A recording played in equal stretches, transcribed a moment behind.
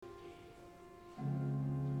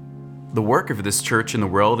The work of this church in the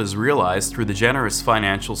world is realized through the generous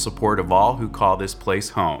financial support of all who call this place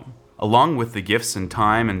home. Along with the gifts and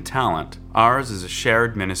time and talent, ours is a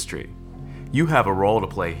shared ministry. You have a role to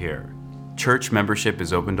play here. Church membership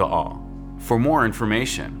is open to all. For more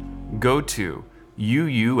information, go to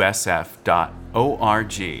uusf.org.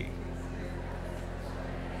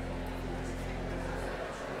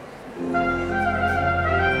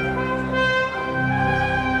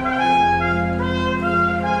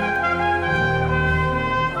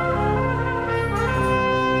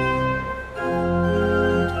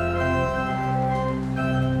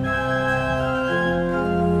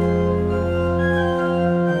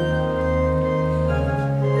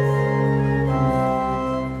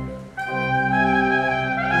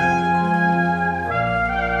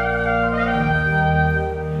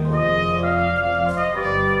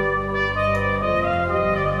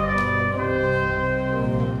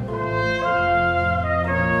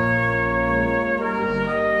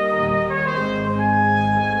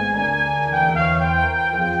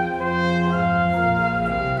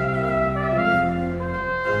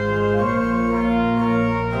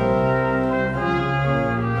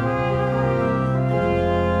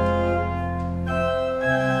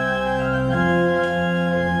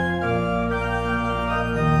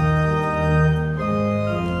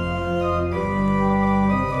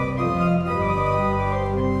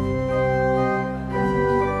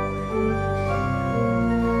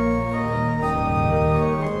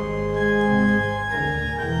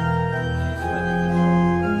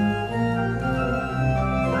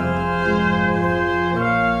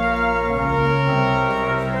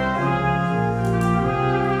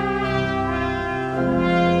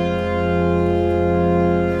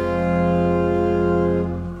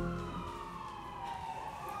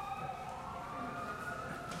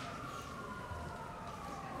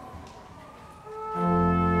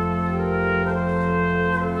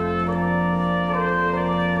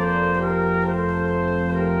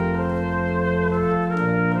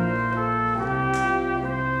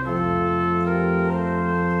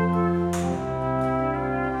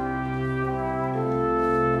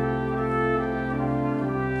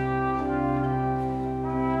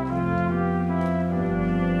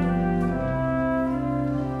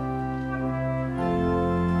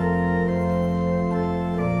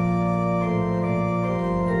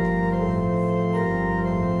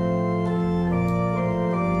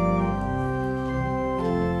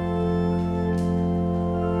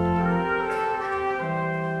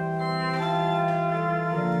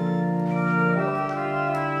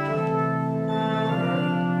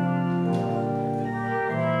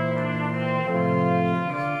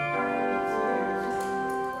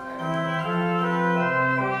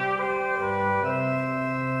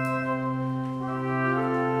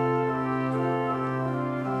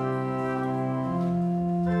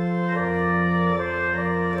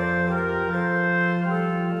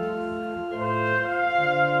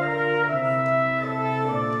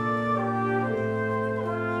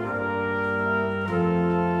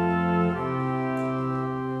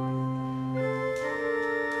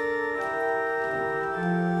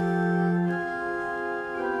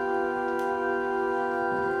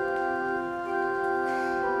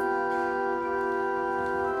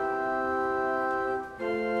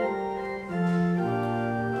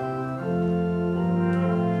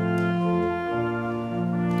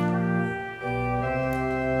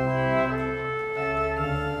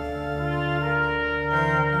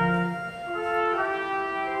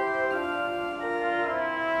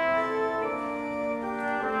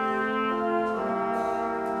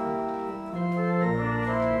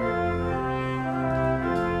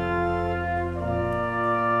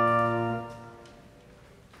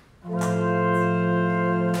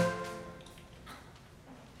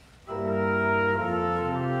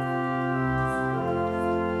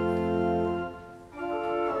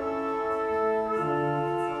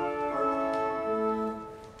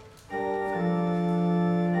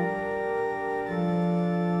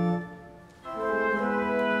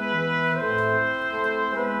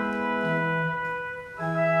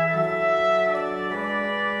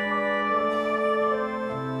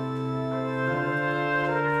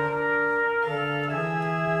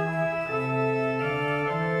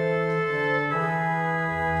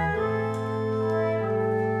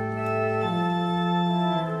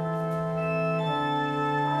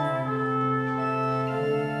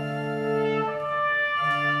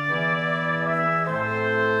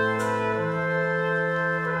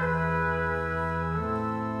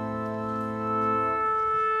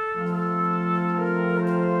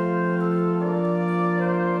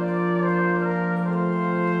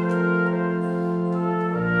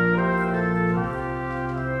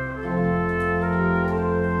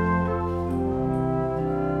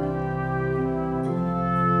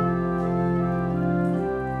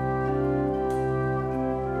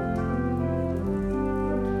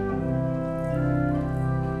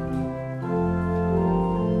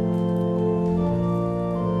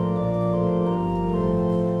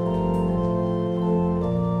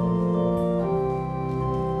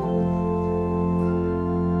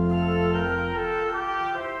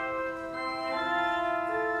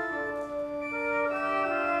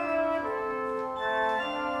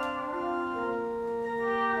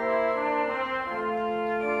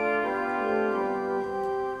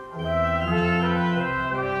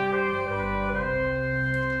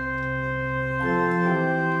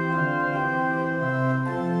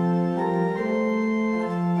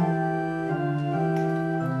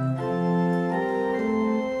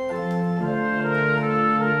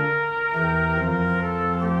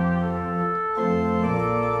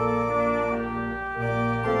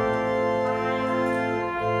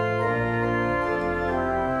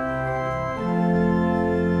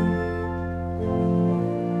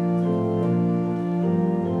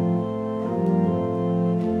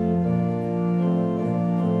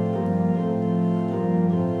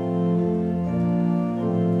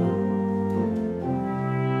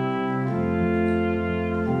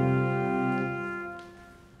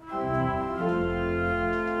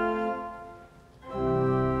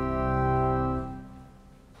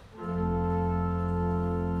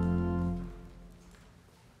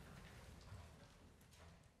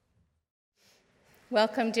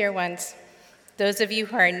 Welcome, dear ones, those of you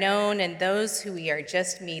who are known and those who we are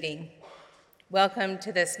just meeting. Welcome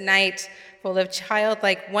to this night full of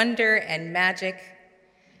childlike wonder and magic.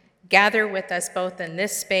 Gather with us both in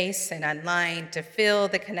this space and online to feel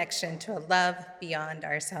the connection to a love beyond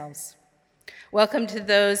ourselves. Welcome to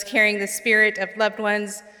those carrying the spirit of loved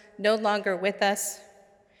ones no longer with us.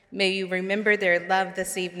 May you remember their love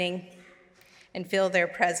this evening and feel their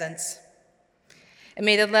presence. And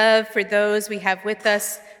may the love for those we have with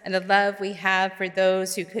us and the love we have for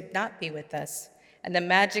those who could not be with us and the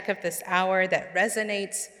magic of this hour that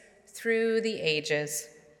resonates through the ages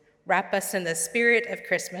wrap us in the spirit of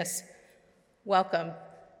Christmas. Welcome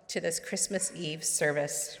to this Christmas Eve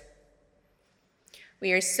service.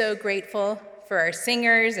 We are so grateful for our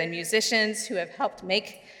singers and musicians who have helped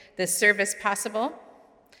make this service possible,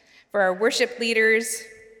 for our worship leaders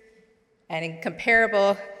and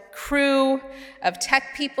incomparable crew of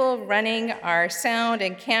tech people running our sound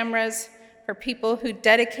and cameras, for people who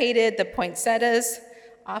dedicated the poinsettias,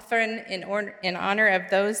 often in honor of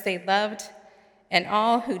those they loved, and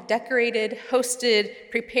all who decorated, hosted,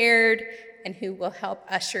 prepared, and who will help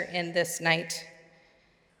usher in this night.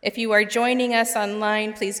 If you are joining us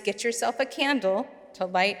online, please get yourself a candle to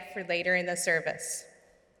light for later in the service.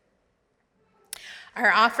 Our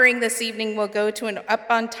offering this evening will go to an Up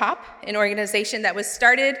on Top, an organization that was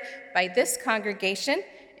started by this congregation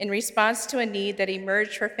in response to a need that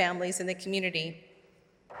emerged for families in the community.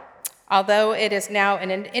 Although it is now an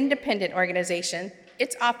independent organization,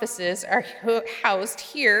 its offices are housed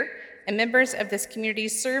here, and members of this community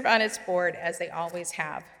serve on its board as they always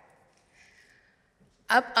have.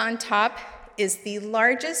 Up on Top is the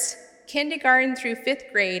largest kindergarten through fifth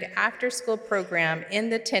grade after-school program in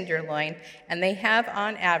the Tenderloin, and they have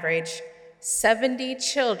on average 70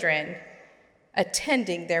 children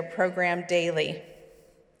attending their program daily.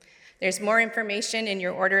 There's more information in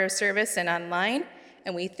your order of service and online,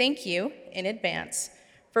 and we thank you in advance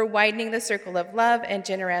for widening the circle of love and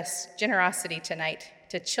generosity tonight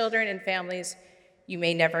to children and families you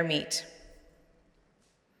may never meet.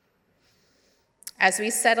 As we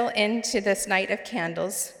settle into this night of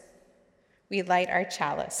candles, we light our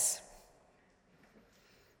chalice.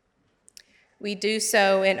 We do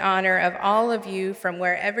so in honor of all of you from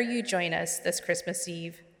wherever you join us this Christmas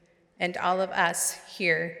Eve, and all of us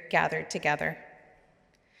here gathered together.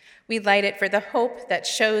 We light it for the hope that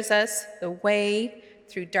shows us the way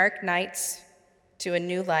through dark nights to a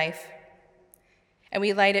new life. And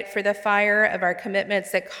we light it for the fire of our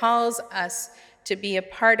commitments that calls us to be a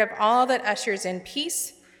part of all that ushers in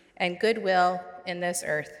peace and goodwill in this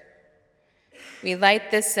earth. We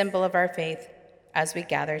light this symbol of our faith as we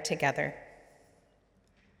gather together.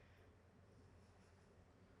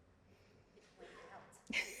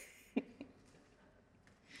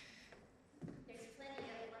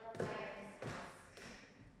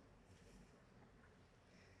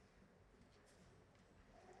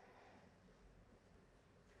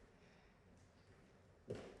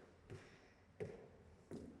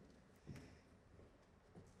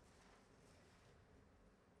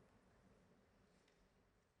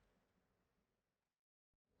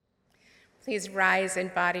 Please rise in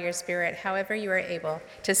body or spirit, however you are able,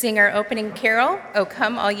 to sing our opening carol, O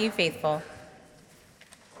Come All Ye Faithful.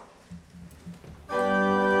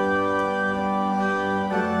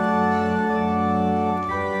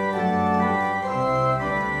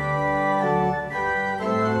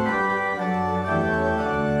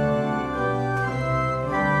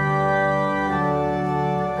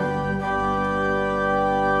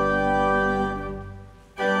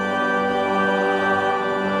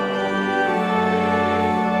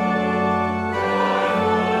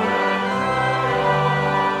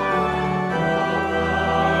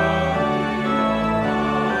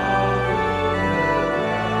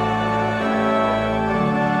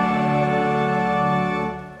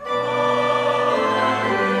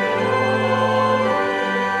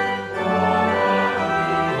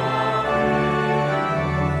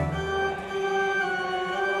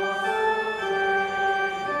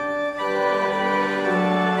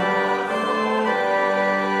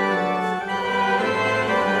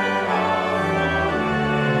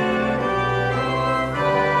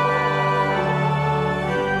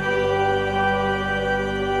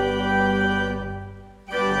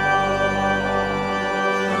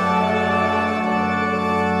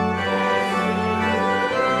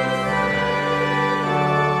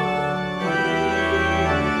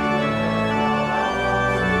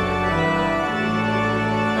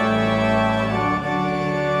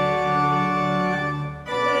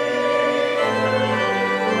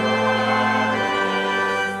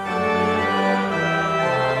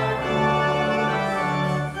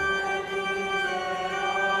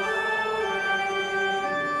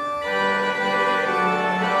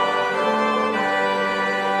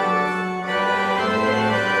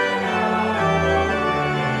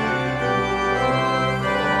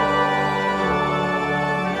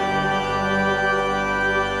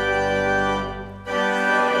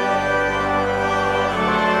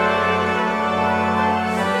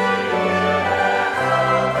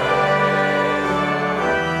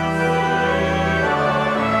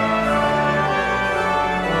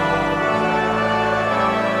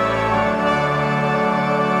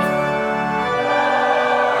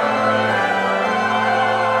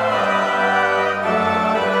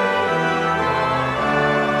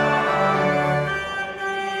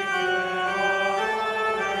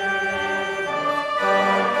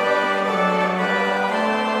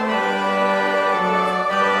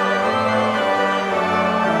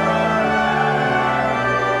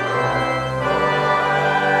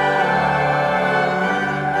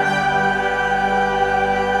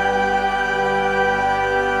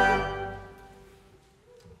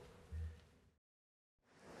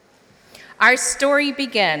 Our story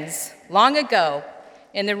begins long ago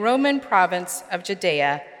in the Roman province of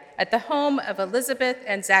Judea at the home of Elizabeth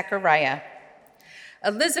and Zachariah.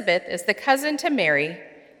 Elizabeth is the cousin to Mary,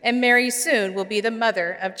 and Mary soon will be the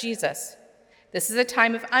mother of Jesus. This is a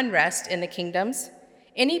time of unrest in the kingdoms.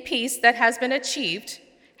 Any peace that has been achieved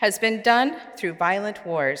has been done through violent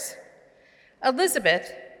wars.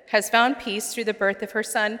 Elizabeth has found peace through the birth of her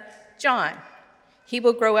son, John. He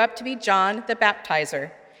will grow up to be John the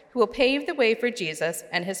Baptizer, who will pave the way for Jesus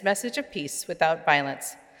and his message of peace without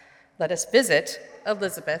violence. Let us visit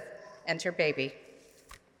Elizabeth and her baby.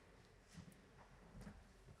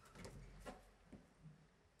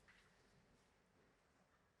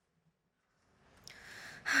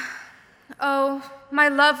 Oh, my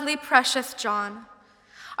lovely, precious John.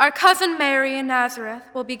 Our cousin Mary in Nazareth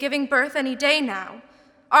will be giving birth any day now.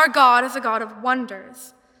 Our God is a God of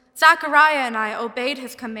wonders. Zachariah and I obeyed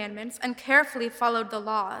his commandments and carefully followed the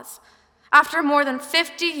laws. After more than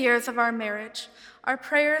 50 years of our marriage, our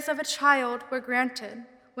prayers of a child were granted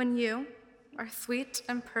when you, our sweet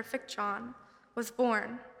and perfect John, was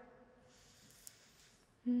born.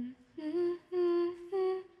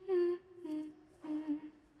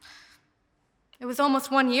 It was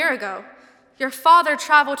almost 1 year ago. Your father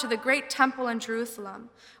traveled to the great temple in Jerusalem,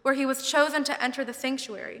 where he was chosen to enter the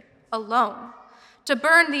sanctuary, alone, to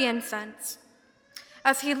burn the incense.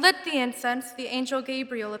 As he lit the incense, the angel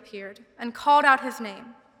Gabriel appeared and called out his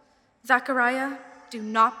name, "Zachariah, do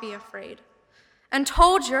not be afraid," and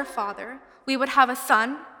told your father we would have a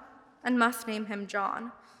son and must name him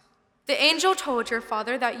John. The angel told your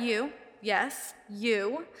father that you, yes,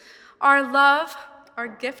 you, our love, our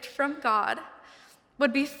gift from God,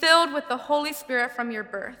 would be filled with the Holy Spirit from your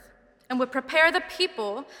birth and would prepare the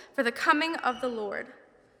people for the coming of the Lord.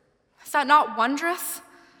 Is that not wondrous?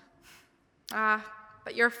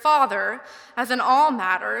 But your father, as in all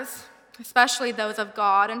matters, especially those of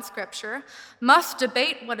God and Scripture, must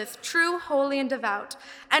debate what is true, holy, and devout,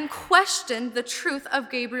 and question the truth of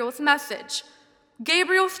Gabriel's message.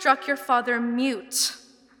 Gabriel struck your father mute.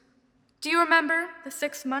 Do you remember the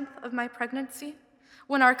 6th month of my pregnancy,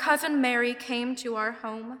 when our cousin Mary came to our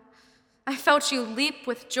home? I felt you leap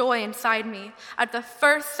with joy inside me at the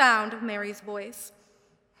first sound of Mary's voice.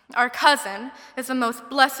 Our cousin is the most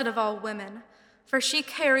blessed of all women, for she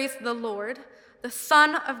carries the Lord, the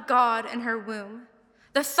Son of God, in her womb,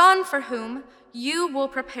 the Son for whom you will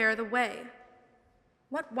prepare the way.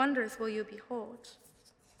 What wonders will you behold?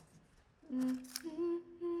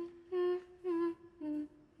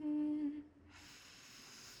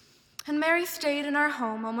 And Mary stayed in our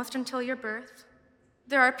home almost until your birth.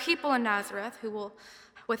 There are people in Nazareth who will,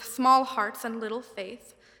 with small hearts and little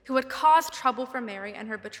faith, who would cause trouble for Mary and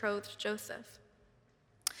her betrothed Joseph.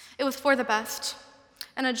 It was for the best,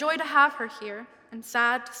 and a joy to have her here, and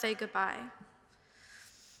sad to say goodbye.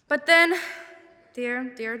 But then,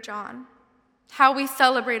 dear John, how we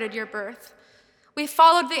celebrated your birth. We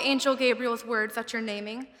followed the angel Gabriel's words at your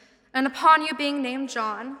naming, and upon you being named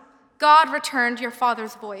John, God returned your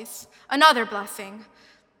father's voice, another blessing.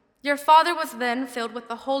 Your father was then filled with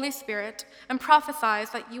the Holy Spirit and prophesied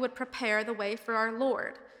that you would prepare the way for our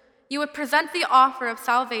Lord. You would present the offer of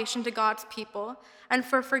salvation to God's people and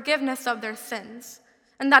for forgiveness of their sins,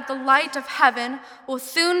 and that the light of heaven will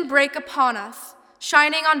soon break upon us,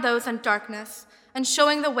 shining on those in darkness and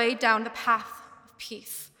showing the way down the path of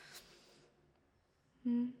peace.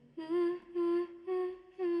 And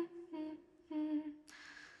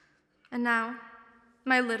now,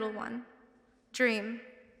 my little one, dream.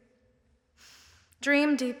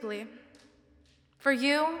 Dream deeply, for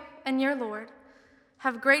you and your Lord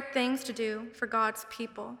have great things to do for God's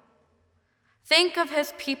people. Think of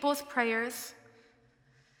his people's prayers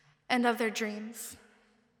and of their dreams.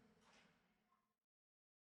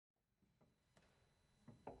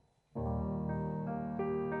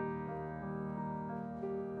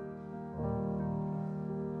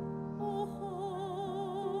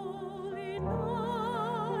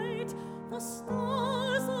 The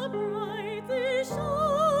stars are brightly shining.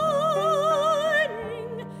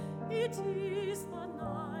 It is the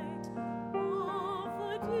night of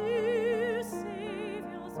the dear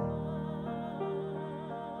Savior's birth.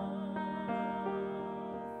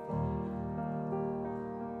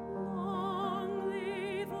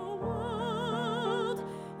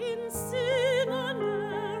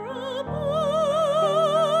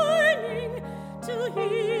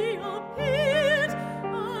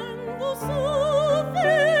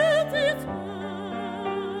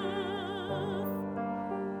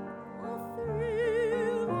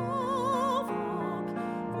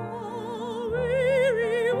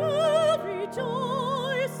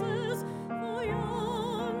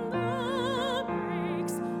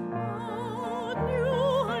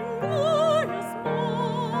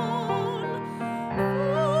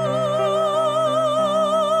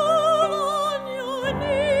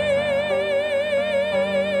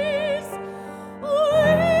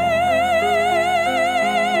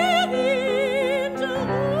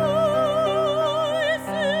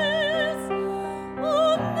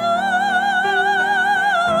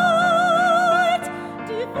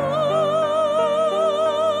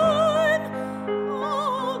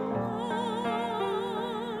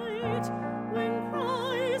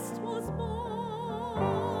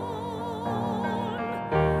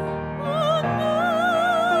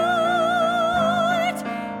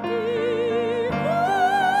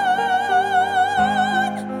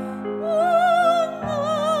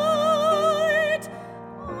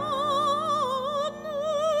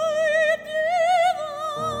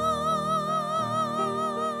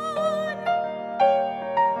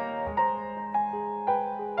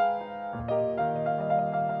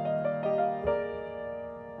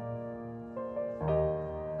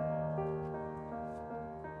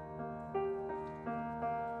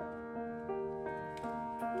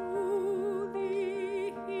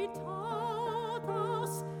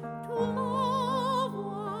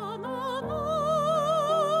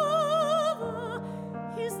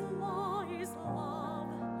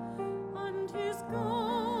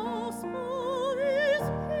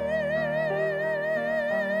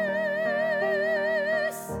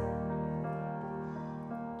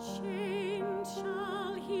 chain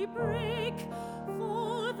shall he break,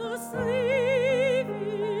 for the slave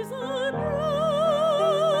is a brother,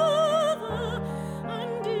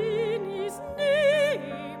 and in his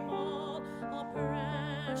name all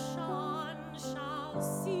oppression shall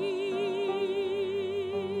cease.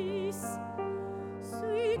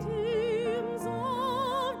 Sweet hymns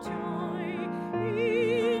of joy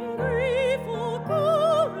in grateful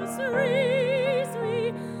chorus raise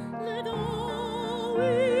we, let all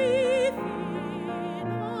within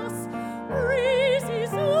us praise his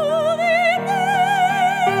holy name.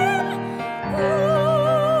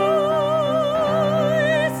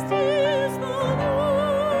 Christ is the Lord.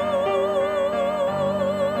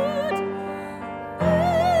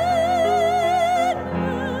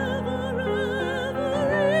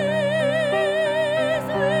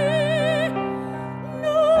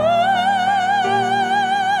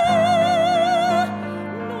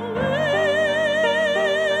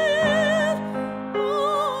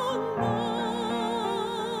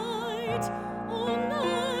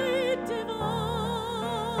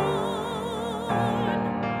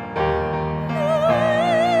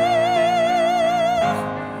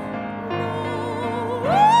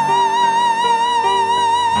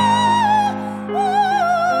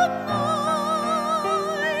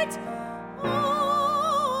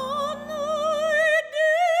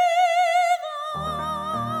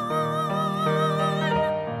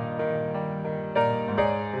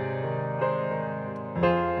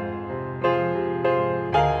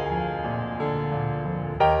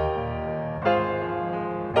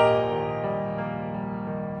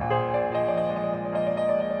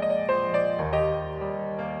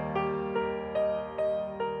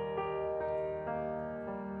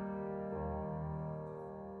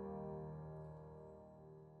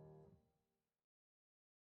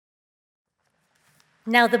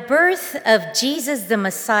 Now, the birth of Jesus the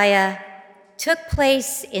Messiah took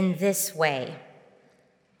place in this way.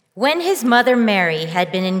 When his mother Mary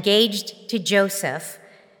had been engaged to Joseph,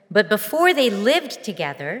 but before they lived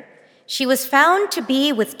together, she was found to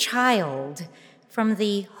be with child from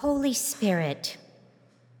the Holy Spirit.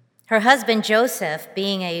 Her husband Joseph,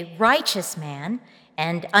 being a righteous man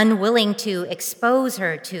and unwilling to expose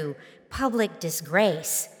her to public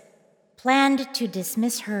disgrace, planned to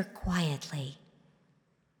dismiss her quietly.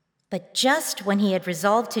 But just when he had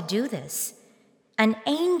resolved to do this, an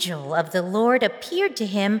angel of the Lord appeared to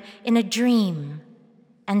him in a dream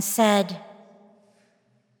and said,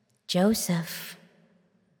 "Joseph,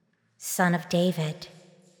 son of David,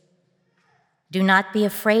 do not be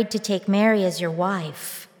afraid to take Mary as your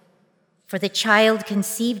wife, for the child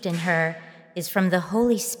conceived in her is from the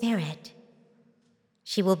Holy Spirit.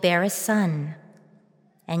 She will bear a son,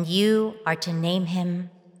 and you are to name him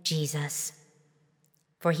Jesus,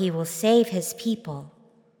 for he will save his people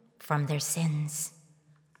from their sins."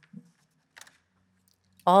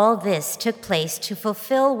 All this took place to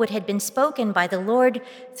fulfill what had been spoken by the Lord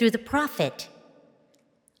through the prophet.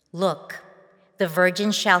 "Look, the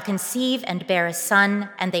virgin shall conceive and bear a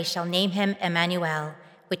son, and they shall name him Emmanuel,"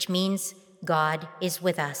 which means God is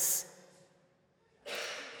with us.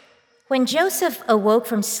 When Joseph awoke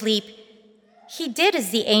from sleep, he did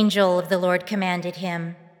as the angel of the Lord commanded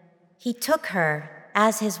him. He took her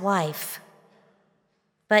as his wife,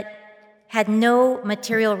 but had no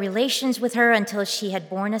material relations with her until she had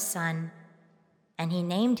borne a son, and he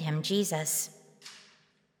named him Jesus.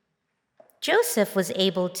 Joseph was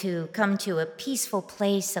able to come to a peaceful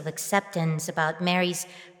place of acceptance about Mary's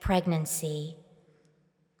pregnancy.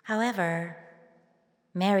 However,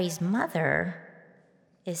 Mary's mother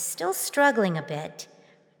is still struggling a bit.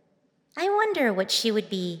 I wonder what she would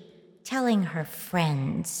be telling her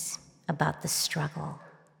friends about the struggle.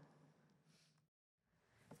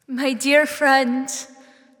 My dear friend,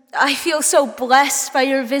 I feel so blessed by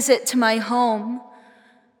your visit to my home.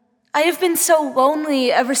 I have been so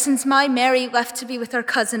lonely ever since my Mary left to be with her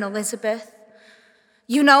cousin Elizabeth.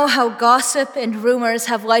 You know how gossip and rumors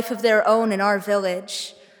have life of their own in our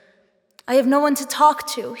village. I have no one to talk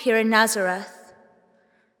to here in Nazareth.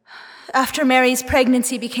 After Mary's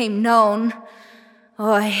pregnancy became known,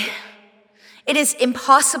 it is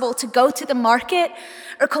impossible to go to the market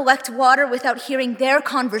or collect water without hearing their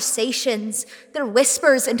conversations, their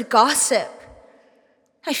whispers and gossip.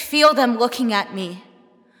 I feel them looking at me.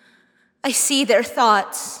 I see their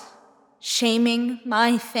thoughts, shaming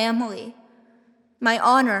my family, my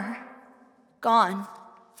honor gone.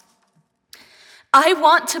 I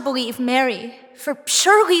want to believe Mary, for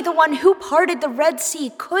surely the one who parted the Red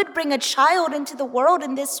Sea could bring a child into the world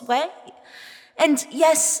in this way. And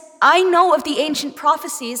yes, I know of the ancient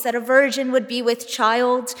prophecies that a virgin would be with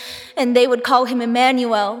child, and they would call him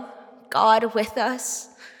Emmanuel, God with us.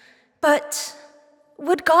 But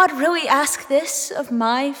would God really ask this of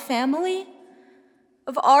my family?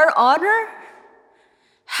 Of our honor?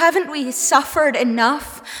 Haven't we suffered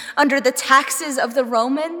enough under the taxes of the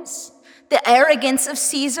Romans, the arrogance of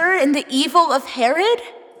Caesar, and the evil of Herod?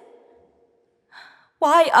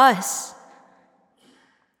 Why us?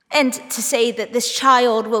 And to say that this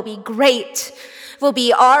child will be great, will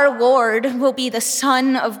be our Lord, will be the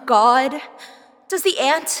Son of God. Does the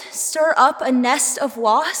ant stir up a nest of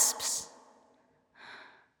wasps?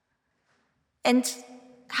 And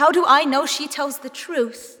how do I know she tells the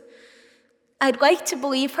truth? I'd like to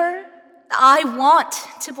believe her. I want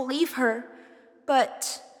to believe her.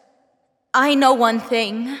 But I know one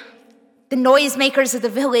thing. The noisemakers of the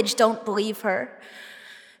village don't believe her.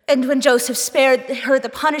 And when Joseph spared her the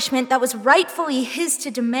punishment that was rightfully his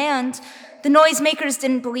to demand, the noisemakers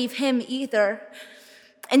didn't believe him either.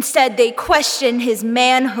 Instead, they questioned his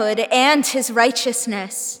manhood and his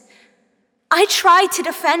righteousness. I tried to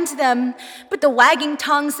defend them, but the wagging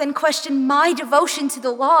tongues then questioned my devotion to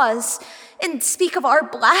the laws and speak of our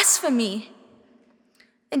blasphemy.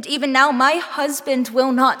 And even now, my husband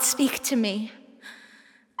will not speak to me.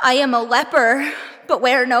 I am a leper, but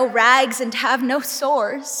wear no rags and have no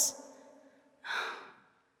sores.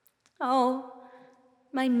 Oh,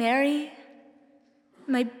 my Mary,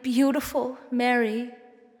 my beautiful Mary,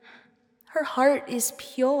 her heart is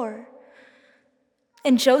pure.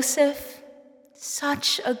 And Joseph,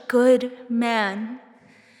 such a good man.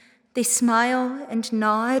 They smile and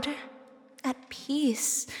nod at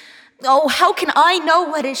peace. Oh, how can I know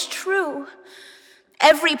what is true?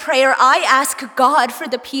 Every prayer I ask God for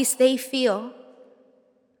the peace they feel.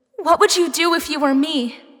 What would you do if you were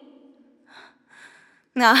me?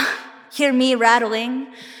 Hear me rattling.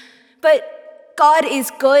 But God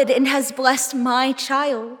is good and has blessed my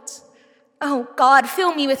child. Oh, God,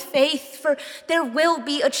 fill me with faith, for there will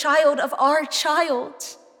be a child of our child.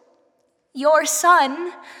 Your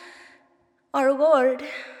Son, our Lord.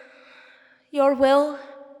 Your will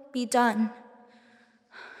be done.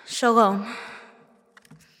 Shalom.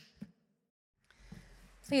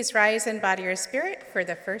 Please rise in body or spirit for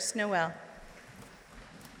the first Noel.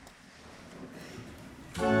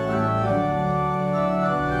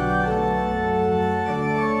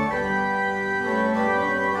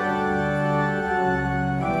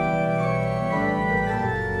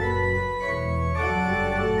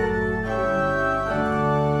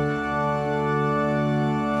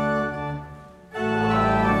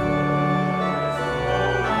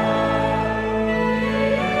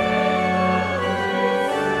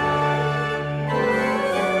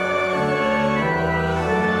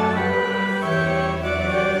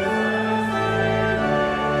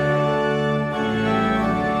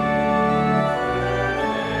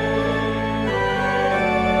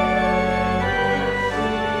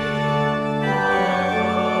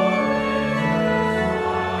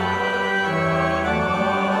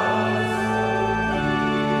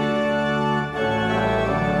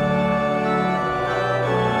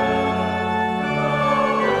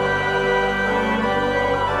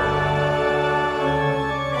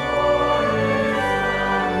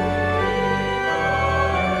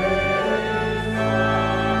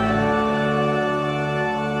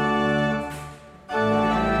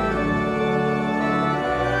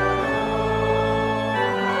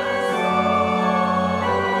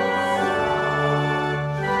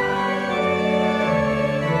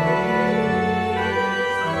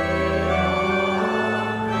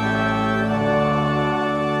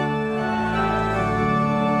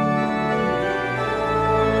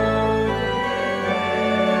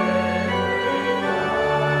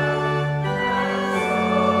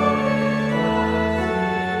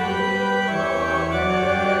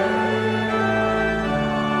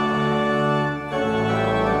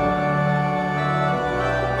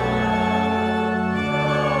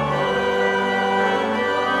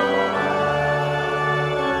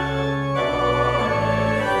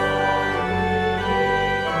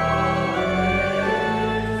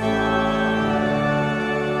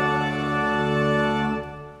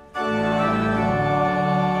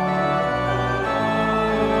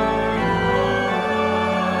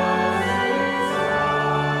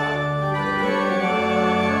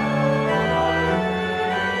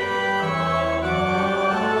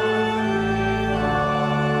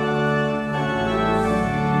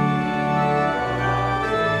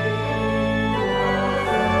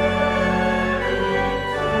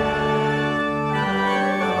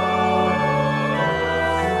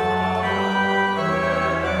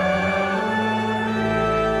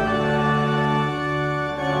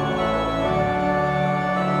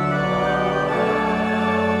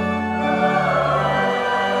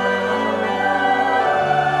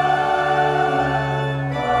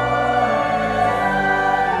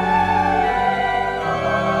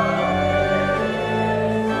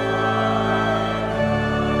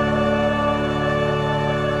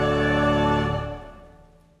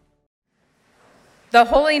 The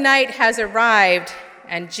holy night has arrived,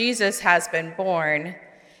 and Jesus has been born.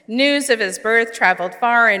 News of his birth traveled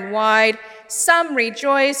far and wide. Some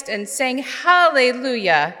rejoiced and sang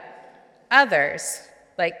hallelujah. Others,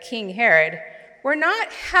 like King Herod, were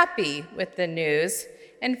not happy with the news.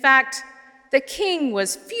 In fact, the king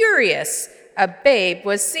was furious. A babe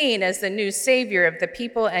was seen as the new savior of the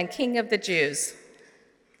people and king of the Jews.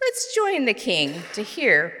 Let's join the king to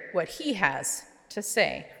hear what he has to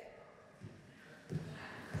say.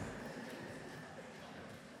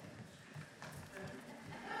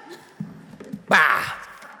 Bah!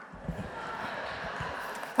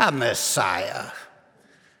 A Messiah.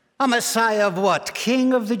 A Messiah of what?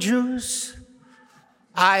 King of the Jews?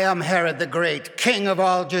 I am Herod the Great, king of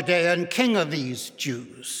all Judea and king of these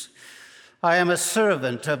Jews. I am a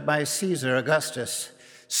servant of my Caesar Augustus,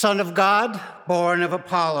 son of God, born of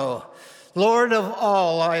Apollo, Lord of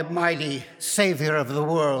all almighty, Savior of the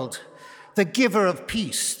world, the giver of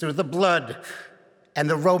peace through the blood and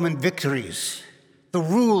the Roman victories, the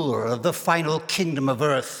ruler of the final kingdom of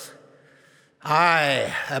earth.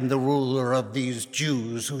 I am the ruler of these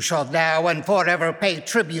Jews who shall now and forever pay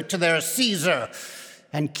tribute to their Caesar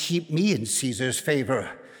and keep me in Caesar's favor,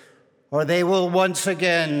 or they will once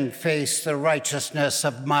again face the righteousness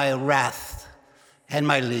of my wrath and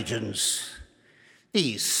my legions.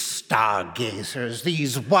 These stargazers,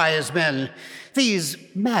 these wise men, these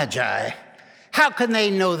magi, how can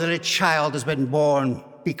they know that a child has been born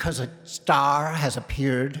because a star has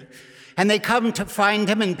appeared? And they come to find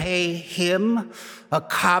him and pay him, a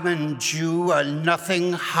common Jew, a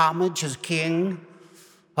nothing homage as king?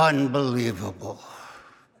 Unbelievable.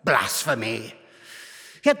 Blasphemy.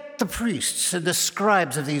 Yet the priests and the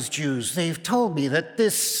scribes of these Jews, they've told me that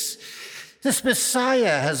this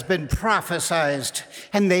Messiah has been prophesied,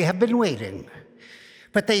 and they have been waiting.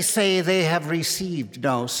 But they say they have received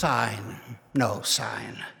no sign.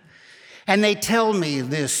 And they tell me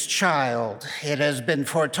this child, it has been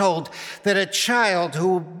foretold that a child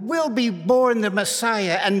who will be born the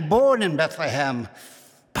Messiah and born in Bethlehem.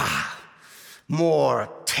 Bah, more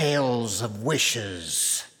tales of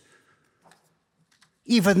wishes.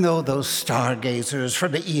 Even though those stargazers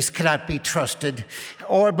from the east cannot be trusted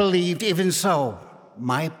or believed, even so,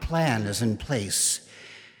 my plan is in place.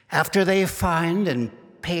 After they find and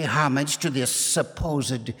pay homage to this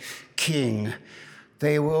supposed king,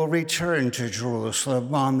 they will return to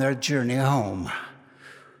Jerusalem on their journey home.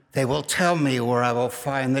 They will tell me where I will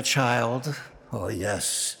find the child. Oh,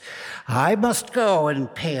 yes, I must go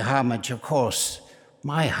and pay homage, of course.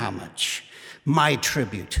 My homage, my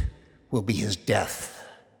tribute will be his death.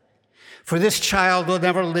 For this child will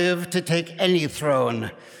never live to take any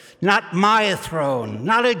throne, not my throne,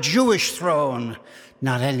 not a Jewish throne,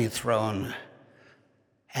 not any throne.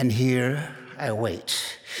 And here I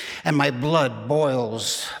wait, and my blood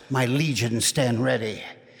boils, my legions stand ready.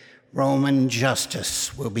 Roman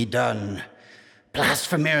justice will be done.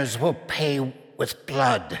 Blasphemers will pay with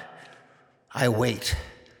blood. I wait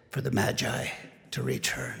for the Magi to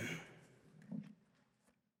return.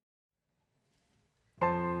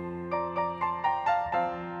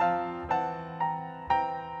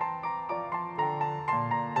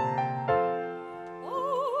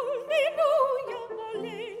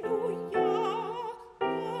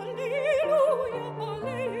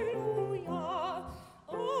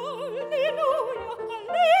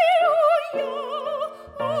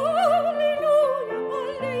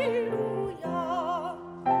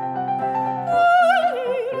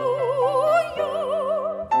 Alleluia.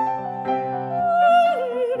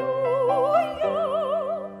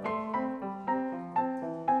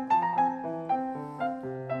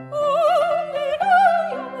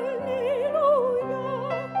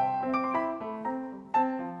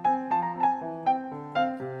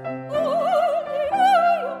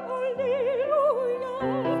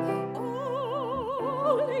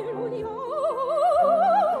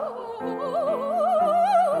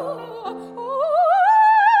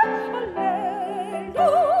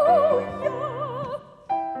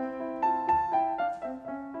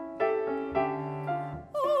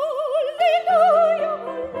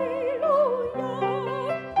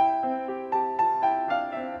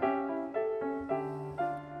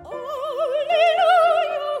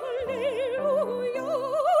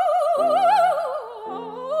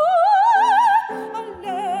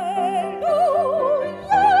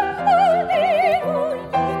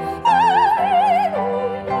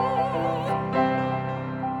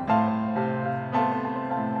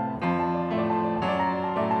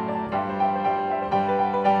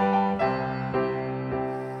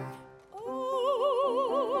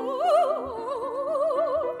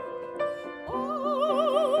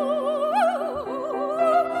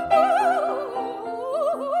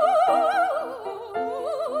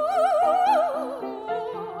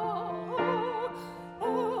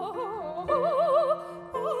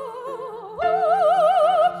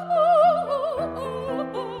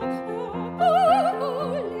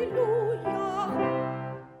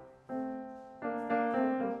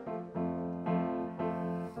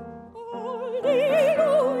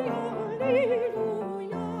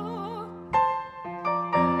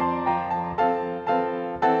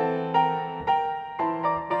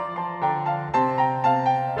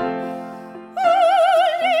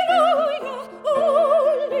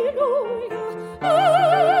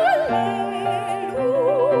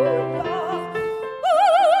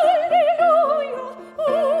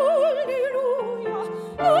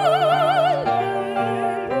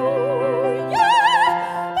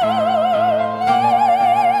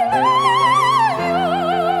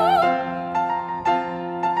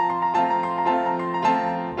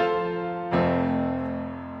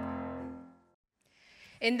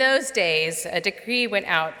 those days, a decree went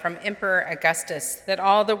out from Emperor Augustus that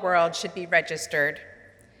all the world should be registered.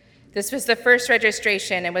 This was the first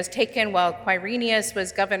registration and was taken while Quirinius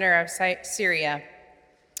was governor of Syria.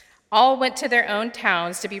 All went to their own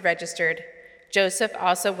towns to be registered. Joseph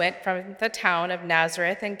also went from the town of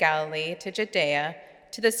Nazareth in Galilee to Judea,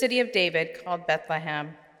 to the city of David called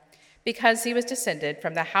Bethlehem, because he was descended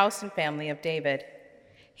from the house and family of David.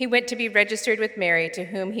 He went to be registered with Mary, to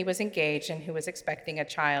whom he was engaged and who was expecting a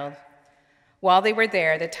child. While they were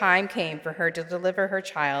there, the time came for her to deliver her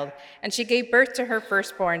child, and she gave birth to her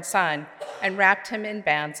firstborn son and wrapped him in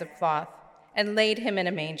bands of cloth and laid him in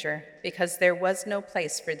a manger, because there was no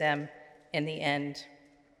place for them in the inn.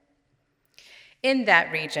 In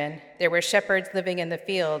that region, there were shepherds living in the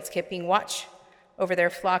fields, keeping watch over their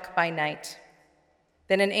flock by night.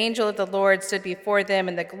 Then an angel of the Lord stood before them,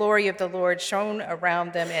 and the glory of the Lord shone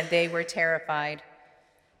around them, and they were terrified.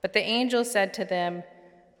 But the angel said to them,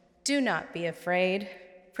 "Do not be afraid,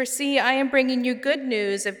 for see, I am bringing you good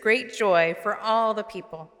news of great joy for all the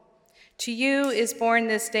people. To you is born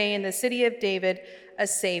this day in the city of David a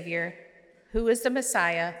Savior, who is the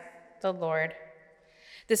Messiah, the Lord.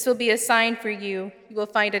 This will be a sign for you. You will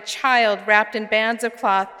find a child wrapped in bands of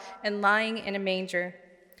cloth and lying in a manger."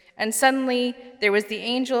 And suddenly there was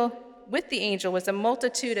with the angel was a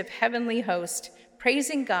multitude of heavenly hosts,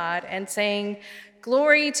 praising God and saying,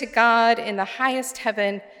 "Glory to God in the highest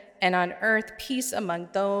heaven, and on earth peace among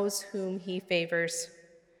those whom he favors."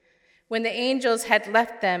 When the angels had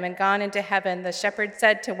left them and gone into heaven, the shepherds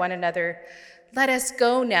said to one another, "Let us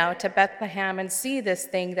go now to Bethlehem and see this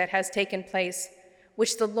thing that has taken place,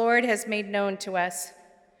 which the Lord has made known to us."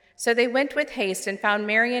 So they went with haste and found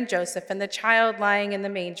Mary and Joseph and the child lying in the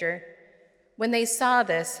manger. When they saw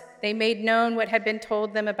this, they made known what had been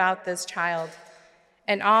told them about this child.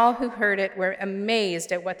 And all who heard it were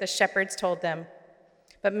amazed at what the shepherds told them.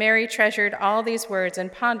 But Mary treasured all these words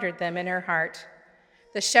and pondered them in her heart.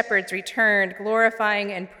 The shepherds returned,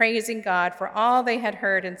 glorifying and praising God for all they had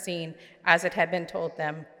heard and seen, as it had been told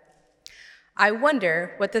them. I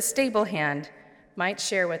wonder what the stable hand might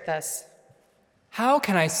share with us. How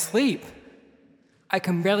can I sleep? I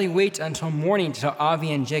can barely wait until morning to tell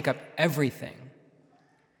Avi and Jacob everything.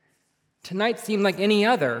 Tonight seemed like any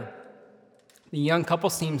other. The young couple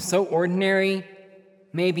seemed so ordinary,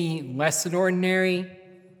 maybe less than ordinary.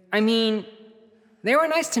 I mean, they were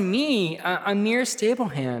nice to me, a mere stable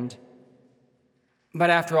hand. But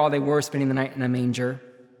after all, they were spending the night in a manger.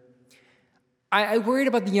 I worried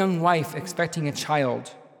about the young wife expecting a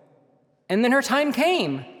child. And then her time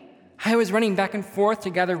came. I was running back and forth to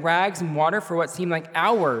gather rags and water for what seemed like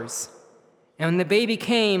hours. And when the baby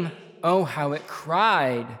came, oh, how it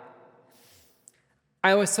cried.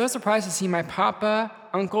 I was so surprised to see my papa,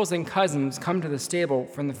 uncles, and cousins come to the stable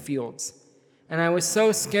from the fields. And I was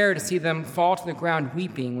so scared to see them fall to the ground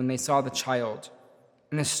weeping when they saw the child.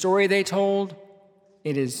 And the story they told,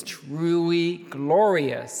 it is truly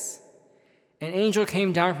glorious. An angel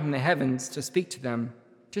came down from the heavens to speak to them,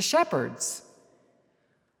 to shepherds.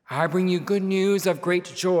 "I bring you good news of great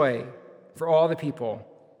joy for all the people.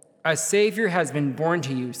 A Savior has been born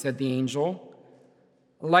to you," said the angel.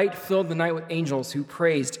 Light filled the night with angels who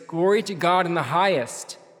praised, "Glory to God in the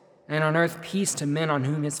highest, and on earth peace to men on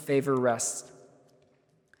whom his favor rests."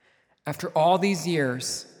 After all these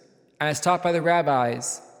years, as taught by the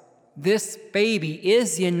rabbis, this baby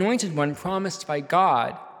is the anointed one promised by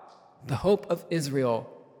God, the hope of Israel,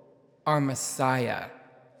 our Messiah.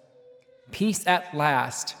 Peace at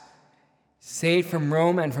last, saved from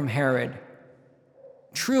Rome and from Herod.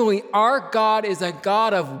 Truly, our God is a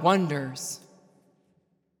God of wonders.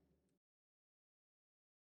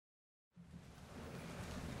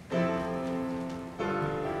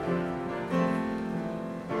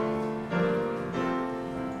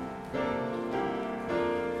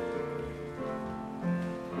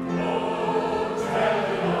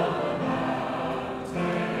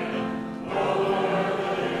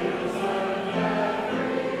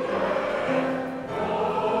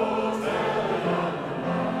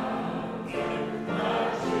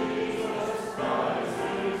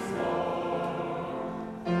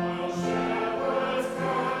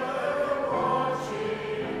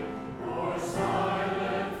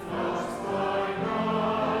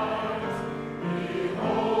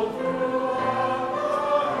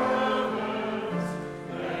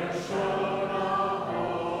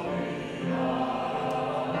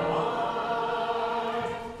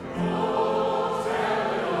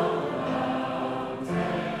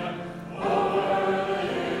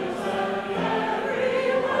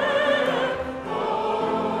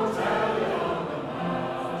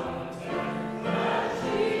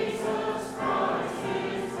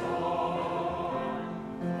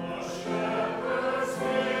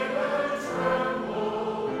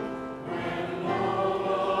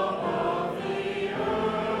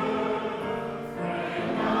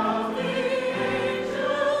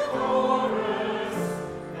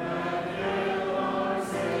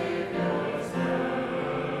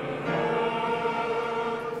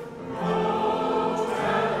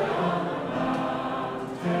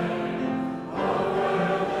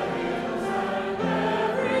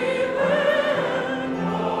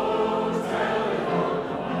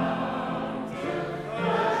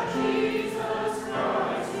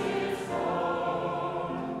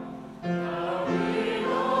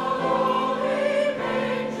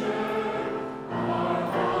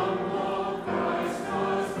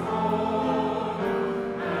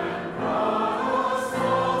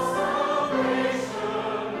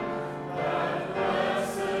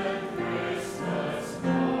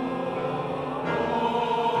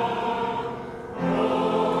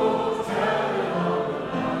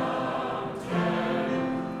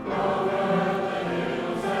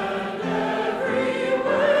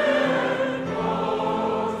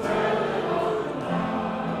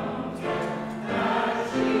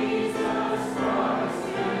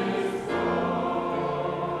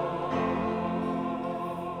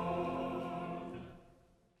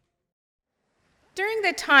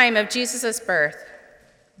 During the time of Jesus' birth,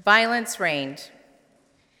 violence reigned.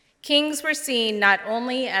 Kings were seen not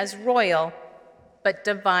only as royal, but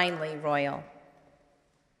divinely royal.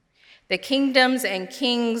 The kingdoms and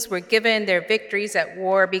kings were given their victories at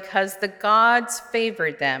war because the gods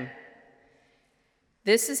favored them.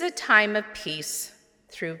 This is a time of peace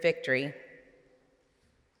through victory.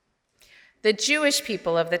 The Jewish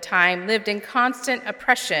people of the time lived in constant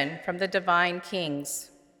oppression from the divine kings.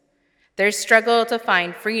 Their struggle to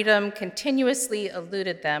find freedom continuously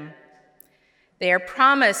eluded them. They are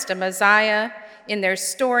promised a Messiah in their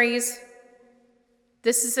stories.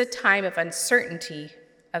 This is a time of uncertainty,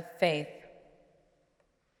 of faith.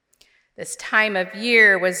 This time of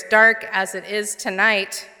year was dark as it is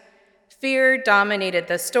tonight. Fear dominated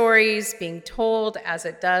the stories being told as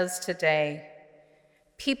it does today.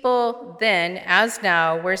 People then, as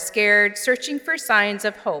now, were scared, searching for signs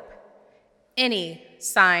of hope, any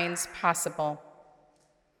signs possible.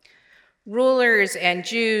 Rulers and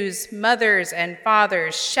Jews, mothers and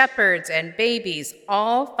fathers, shepherds and babies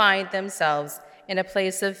all find themselves in a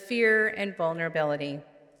place of fear and vulnerability,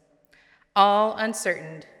 all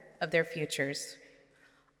uncertain of their futures,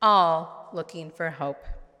 all looking for hope,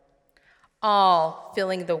 all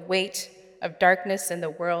feeling the weight of darkness in the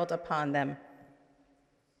world upon them.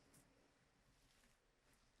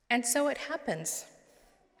 And so it happens.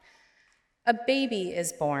 A baby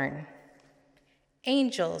is born.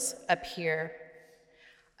 Angels appear.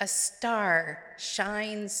 A star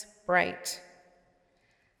shines bright.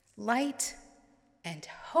 Light and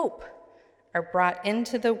hope are brought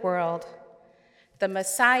into the world. The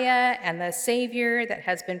Messiah and the Savior that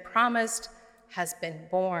has been promised has been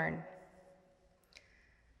born.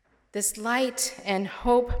 This light and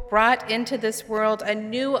hope brought into this world a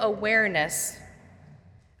new awareness,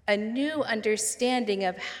 a new understanding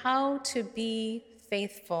of how to be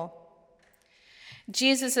faithful.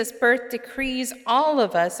 Jesus' birth decrees all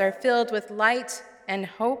of us are filled with light and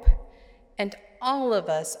hope, and all of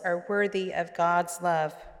us are worthy of God's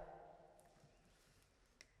love.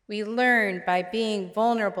 We learn by being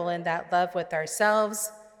vulnerable in that love with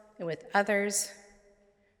ourselves and with others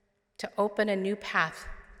to open a new path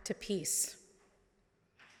to peace.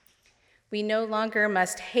 We no longer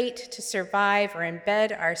must hate to survive or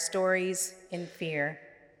embed our stories in fear.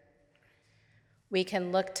 We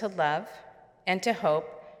can look to love and to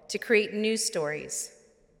hope to create new stories.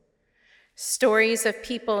 Stories of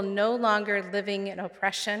people no longer living in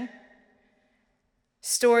oppression.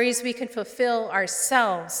 Stories we can fulfill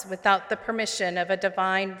ourselves without the permission of a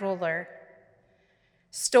divine ruler.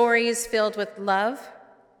 Stories filled with love,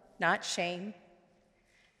 not shame.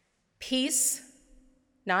 Peace,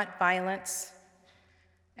 not violence,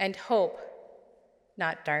 and hope,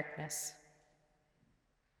 not darkness.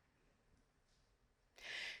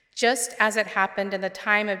 Just as it happened in the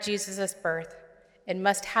time of Jesus' birth, it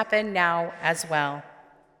must happen now as well.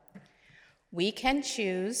 We can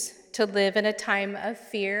choose to live in a time of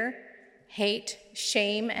fear, hate,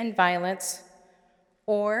 shame, and violence,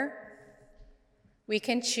 or we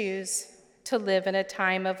can choose to live in a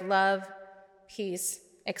time of love, peace,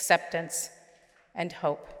 acceptance, and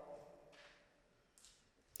hope.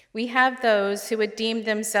 We have those who would deem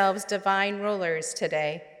themselves divine rulers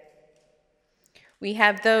today. We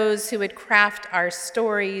have those who would craft our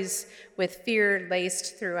stories with fear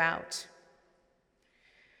laced throughout.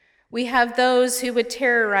 We have those who would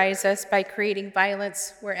terrorize us by creating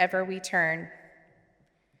violence wherever we turn.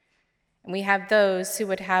 And we have those who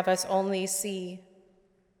would have us only see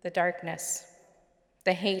the darkness,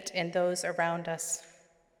 the hate in those around us.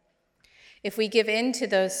 If we give in to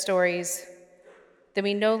those stories, then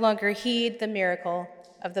we no longer heed the miracle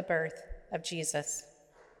of the birth of Jesus.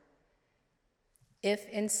 If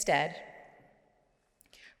instead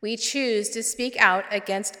we choose to speak out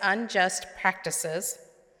against unjust practices,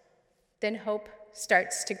 then hope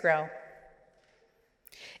starts to grow.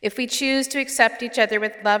 If we choose to accept each other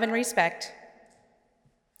with love and respect,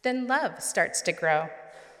 then love starts to grow.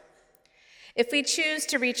 If we choose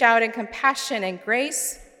to reach out in compassion and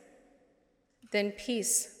grace, then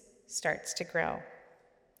peace starts to grow.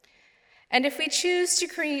 And if we choose to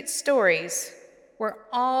create stories where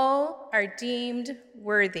all are deemed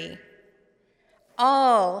worthy,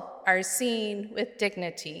 all are seen with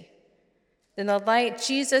dignity, then the light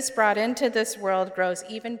Jesus brought into this world grows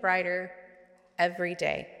even brighter every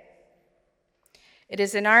day. It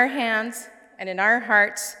is in our hands and in our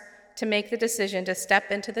hearts to make the decision to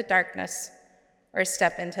step into the darkness or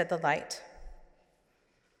step into the light.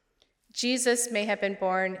 Jesus may have been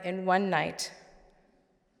born in one night,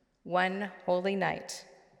 one holy night.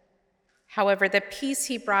 However, the peace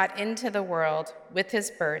he brought into the world with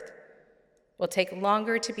his birth will take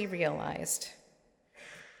longer to be realized,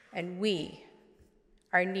 and we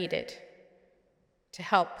are needed to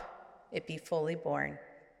help it be fully born.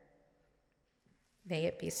 May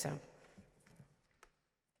it be so.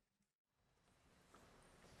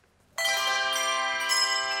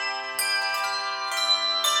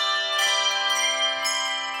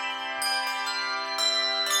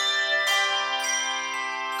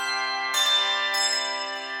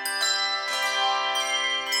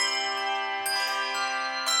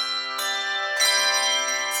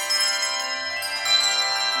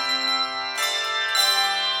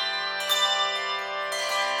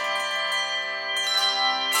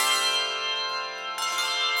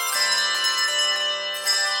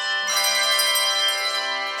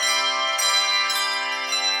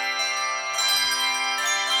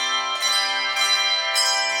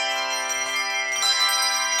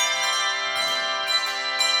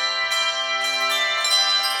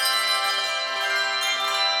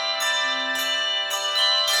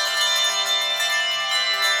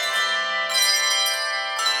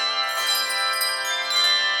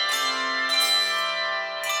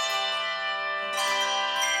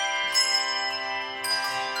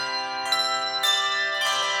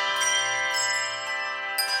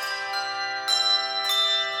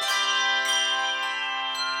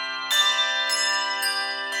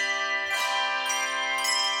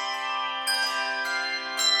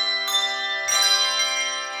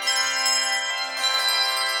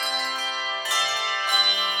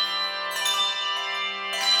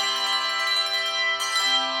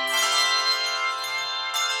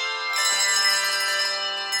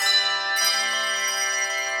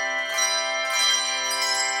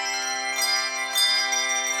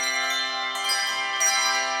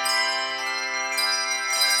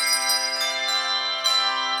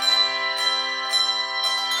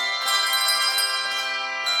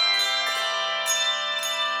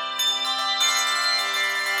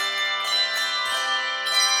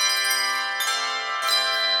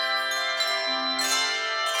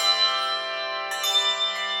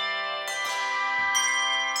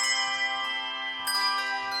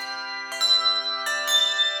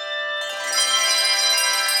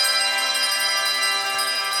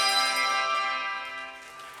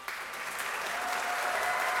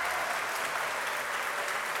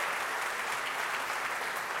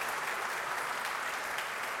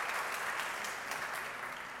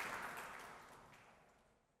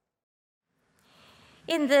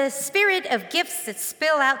 In the spirit of gifts that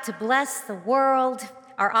spill out to bless the world,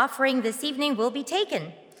 our offering this evening will be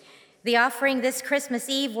taken. The offering this Christmas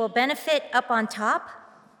Eve will benefit Up on Top,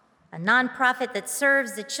 a nonprofit that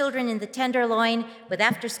serves the children in the Tenderloin with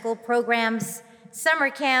after-school programs, summer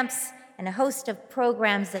camps, and a host of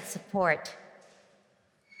programs that support.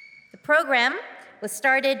 The program was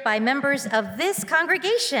started by members of this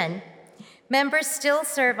congregation. Members still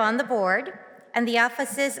serve on the board, and the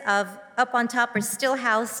offices of Up on Top are still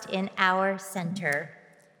housed in our center.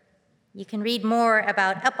 You can read more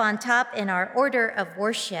about Up on Top in our order of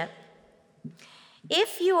worship.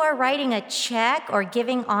 If you are writing a check or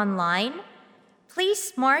giving online,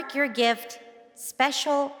 please mark your gift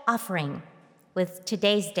Special Offering with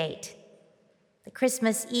today's date. The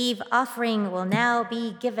Christmas Eve offering will now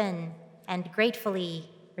be given and gratefully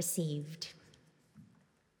received.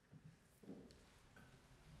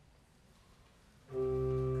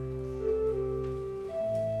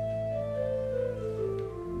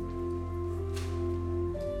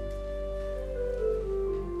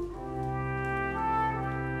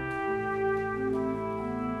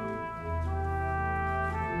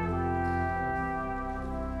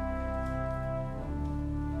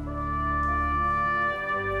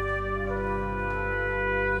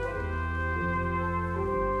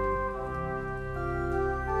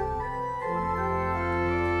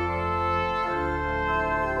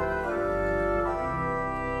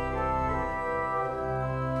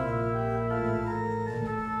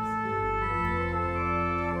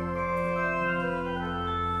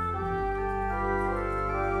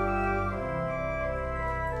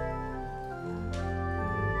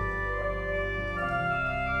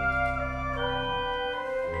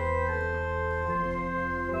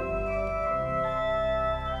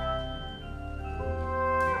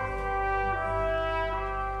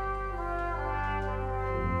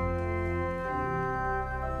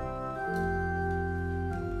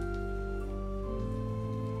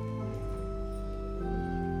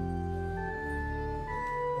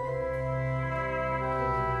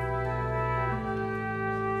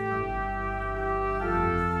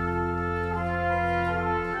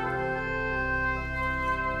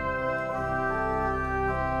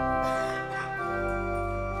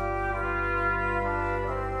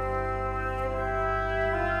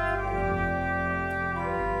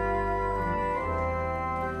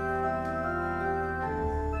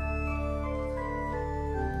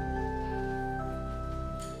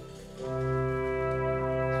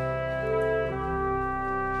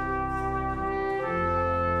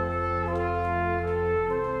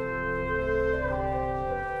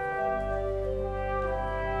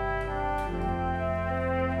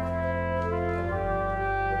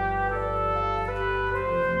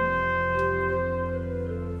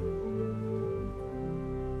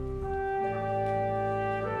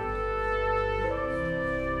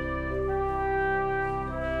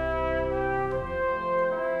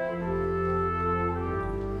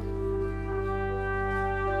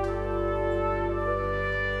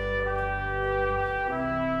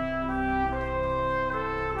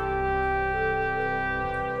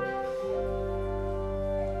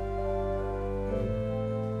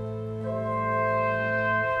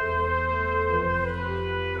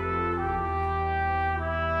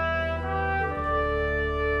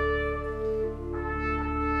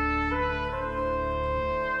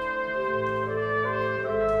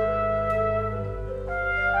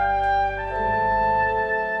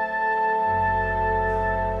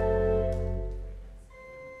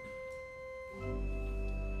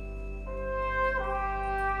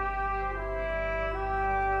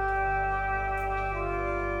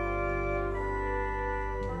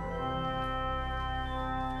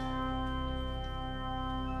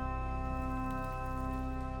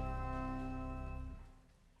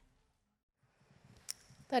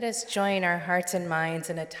 Let us join our hearts and minds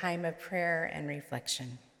in a time of prayer and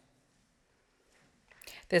reflection.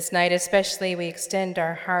 This night especially, we extend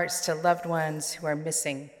our hearts to loved ones who are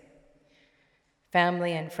missing,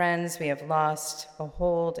 family and friends we have lost,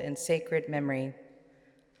 behold in sacred memory,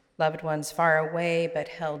 loved ones far away but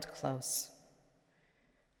held close.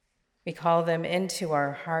 We call them into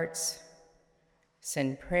our hearts,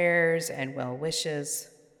 send prayers and well wishes,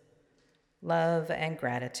 love and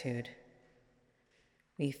gratitude.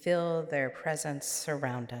 We feel their presence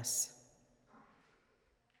surround us.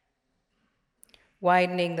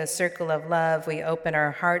 Widening the circle of love, we open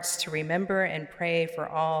our hearts to remember and pray for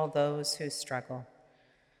all those who struggle,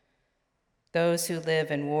 those who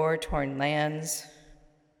live in war-torn lands,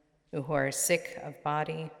 who are sick of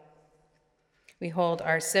body. We hold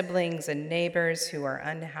our siblings and neighbors who are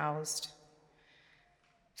unhoused,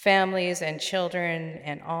 families and children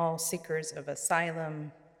and all seekers of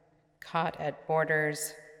asylum, caught at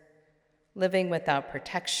borders, living without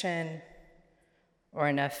protection or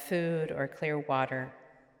enough food or clear water,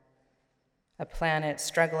 a planet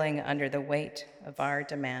struggling under the weight of our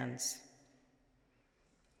demands.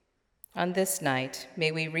 On this night,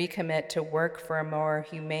 may we recommit to work for a more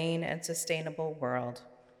humane and sustainable world,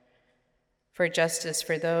 for justice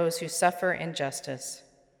for those who suffer injustice,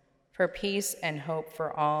 for peace and hope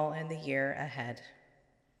for all in the year ahead.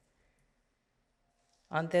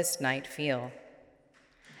 On this night, feel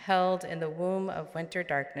held in the womb of winter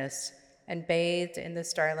darkness and bathed in the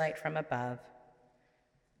starlight from above.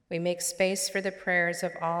 We make space for the prayers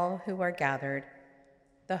of all who are gathered,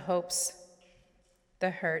 the hopes, the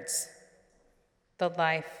hurts, the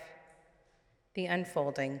life, the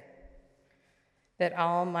unfolding, that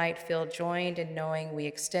all might feel joined in knowing we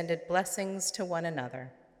extended blessings to one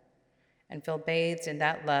another and feel bathed in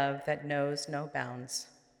that love that knows no bounds.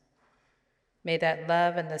 May that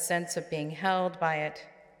love and the sense of being held by it,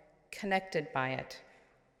 connected by it,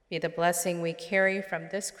 be the blessing we carry from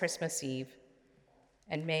this Christmas Eve,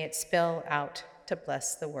 and may it spill out to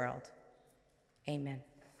bless the world. Amen.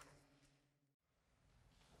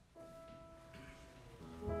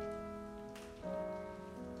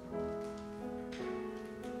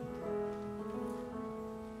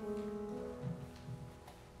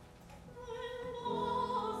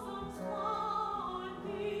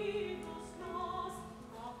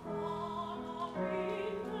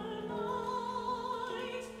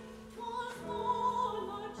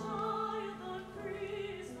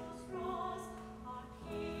 Christmas rose, a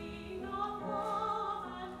king of love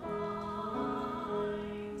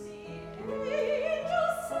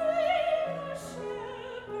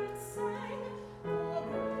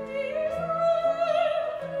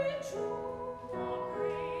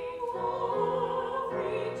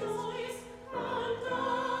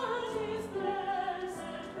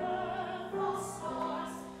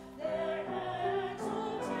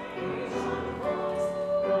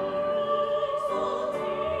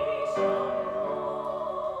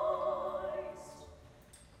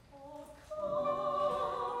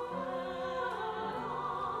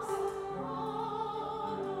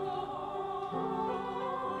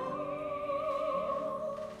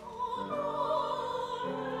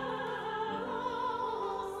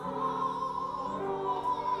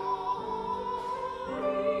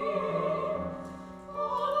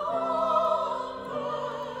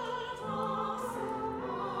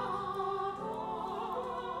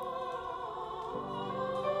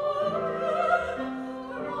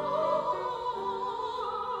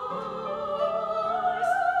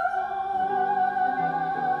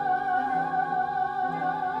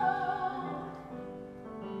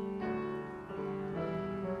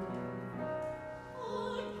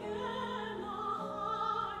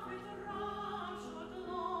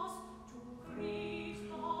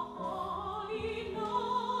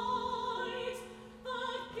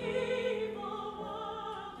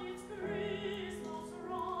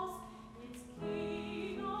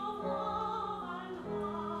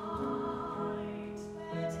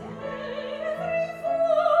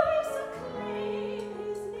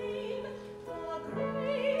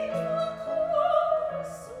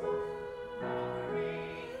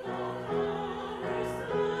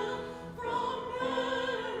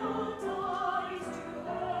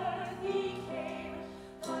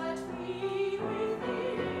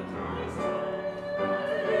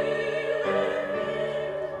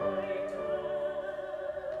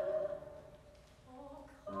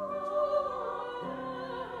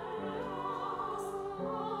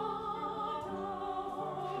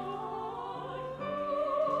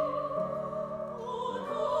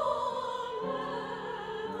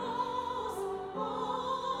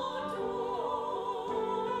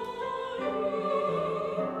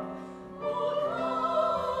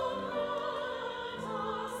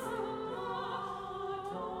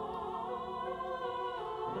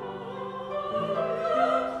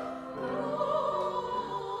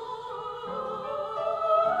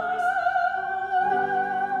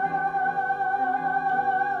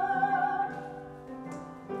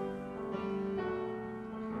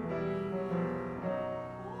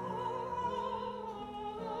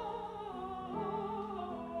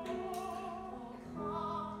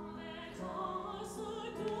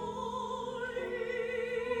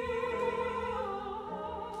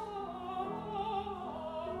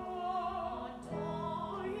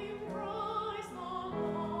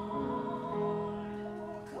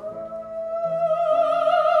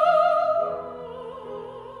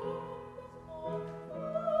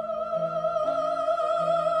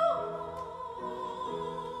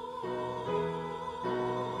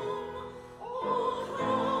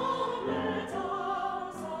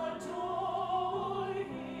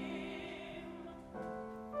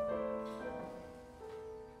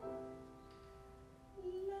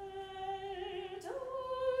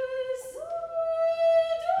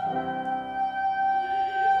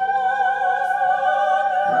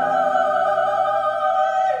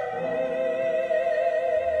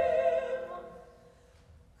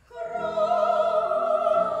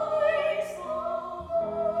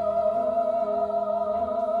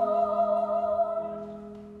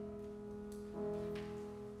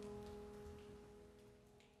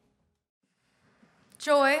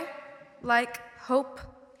Joy, like hope,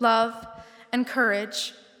 love, and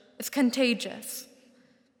courage, is contagious.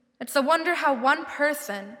 It's a wonder how one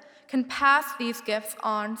person can pass these gifts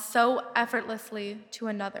on so effortlessly to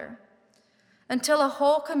another, until a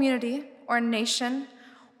whole community or nation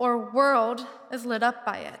or world is lit up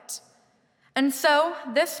by it. And so,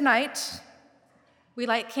 this night, we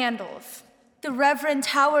light candles. The Reverend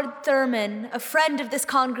Howard Thurman, a friend of this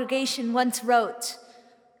congregation, once wrote,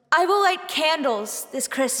 "I will light candles this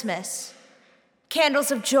Christmas.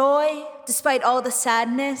 Candles of joy, despite all the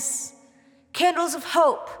sadness. Candles of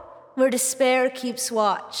hope, where despair keeps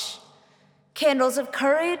watch. Candles of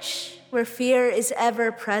courage, where fear is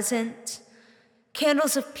ever present.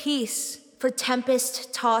 Candles of peace for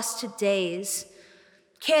tempest-tossed days.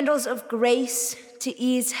 Candles of grace to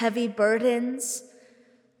ease heavy burdens.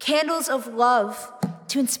 Candles of love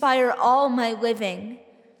to inspire all my living.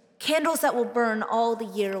 Candles that will burn all the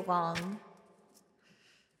year long."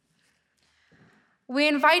 We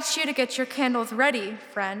invite you to get your candles ready,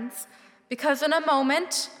 friends, because in a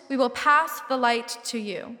moment, we will pass the light to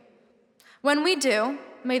you. When we do,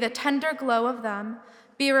 may the tender glow of them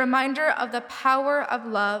be a reminder of the power of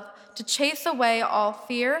love to chase away all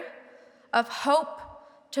fear, of hope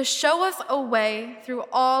to show us a way through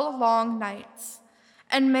all long nights,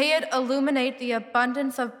 and may it illuminate the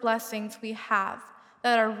abundance of blessings we have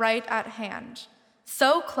that are right at hand,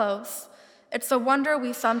 so close, it's a wonder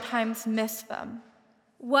we sometimes miss them.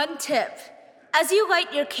 One tip: as you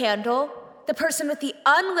light your candle, the person with the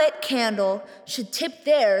unlit candle should tip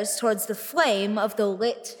theirs towards the flame of the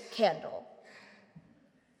lit candle.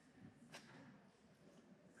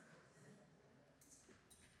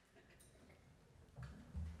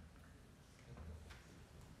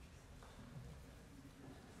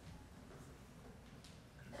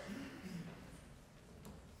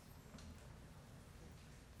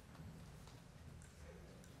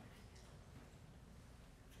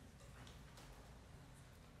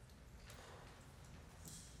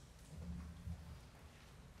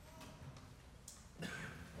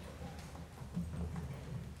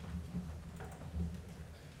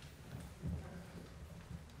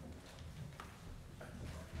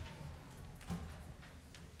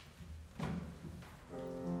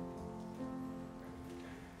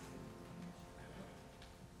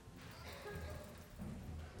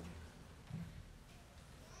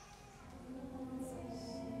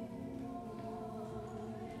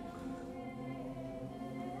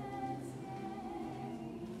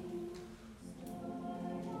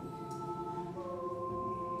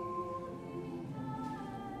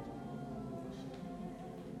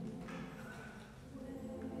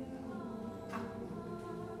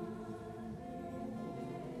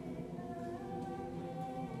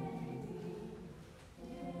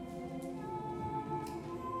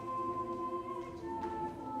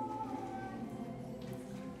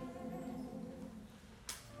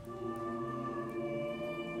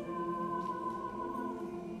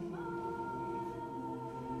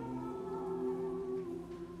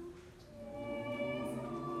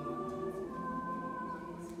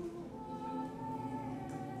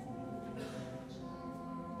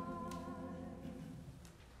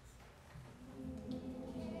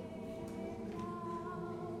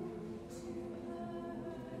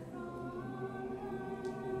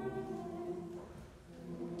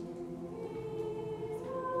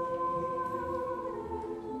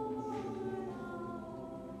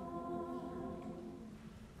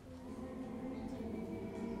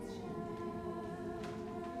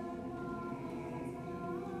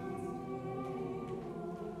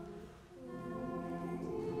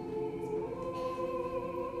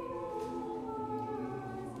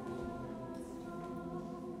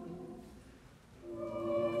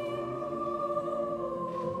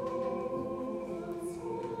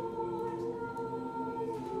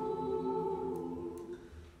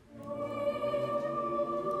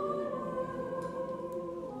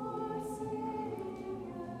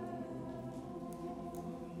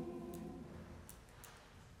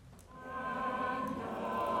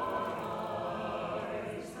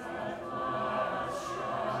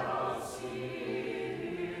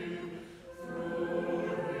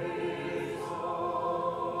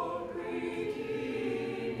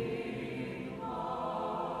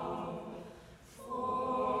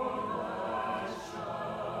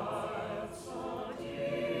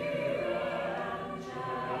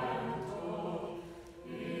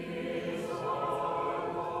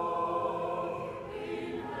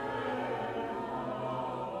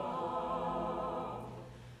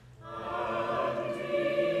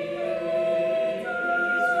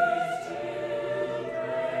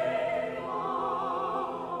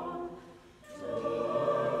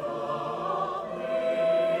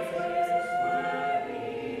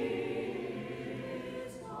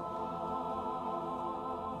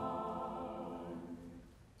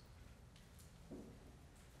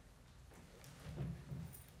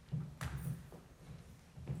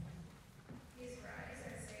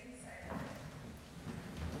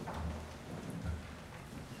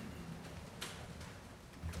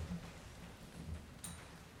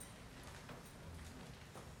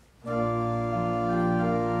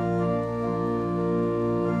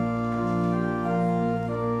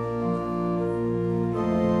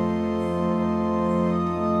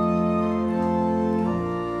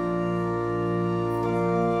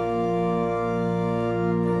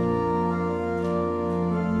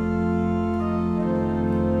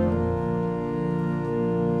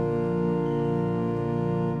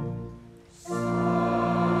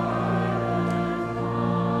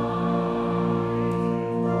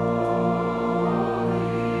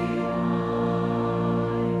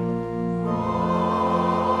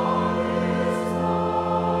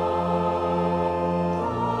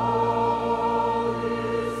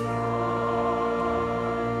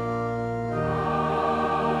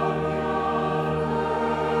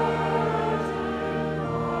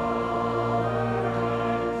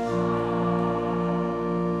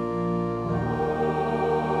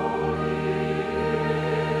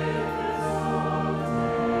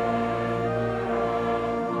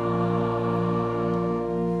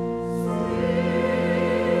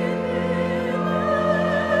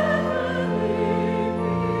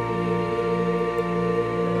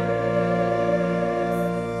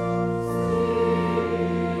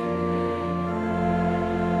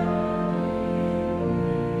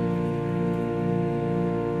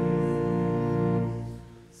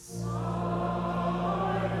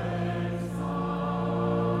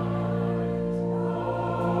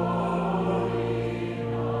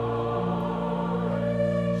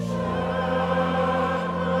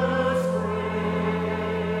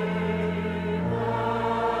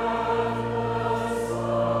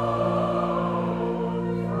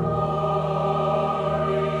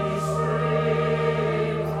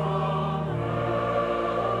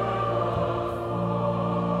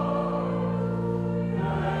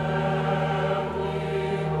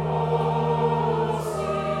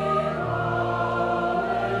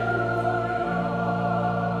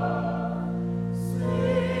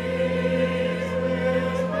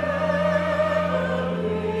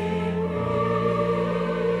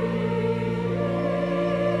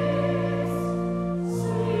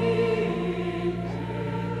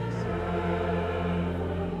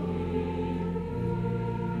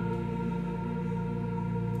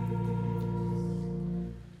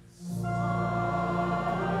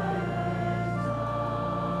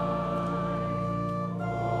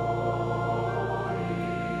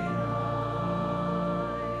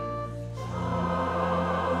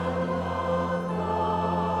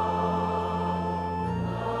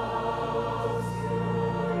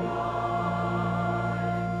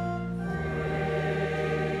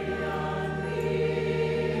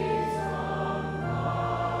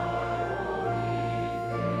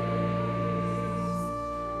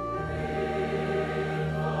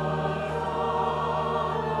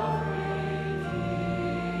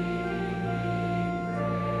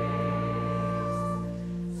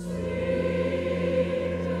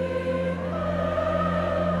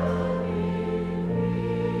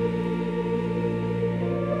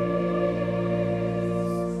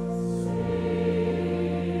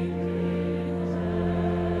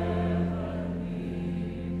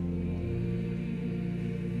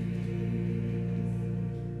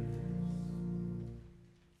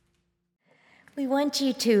 We want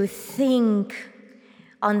you to think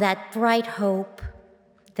on that bright hope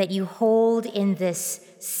that you hold in this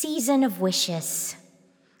season of wishes,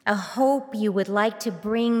 a hope you would like to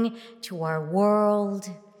bring to our world,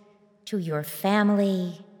 to your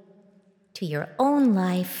family, to your own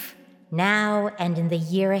life, now and in the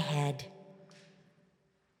year ahead.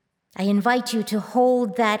 I invite you to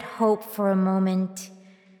hold that hope for a moment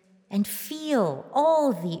and feel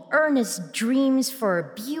all the earnest dreams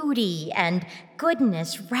for beauty and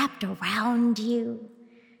goodness wrapped around you,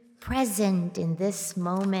 present in this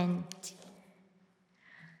moment.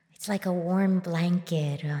 It's like a warm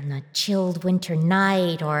blanket on a chilled winter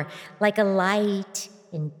night, or like a light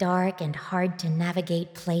in dark and hard to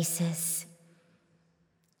navigate places.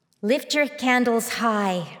 Lift your candles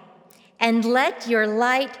high and let your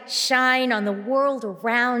light shine on the world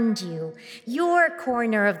around you, your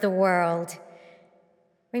corner of the world.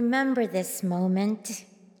 Remember this moment,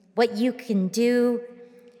 what you can do,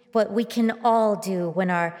 what we can all do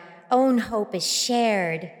when our own hope is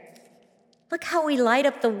shared. Look how we light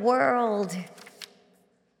up the world.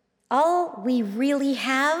 All we really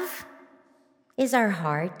have is our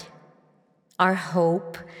heart, our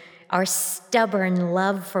hope, our stubborn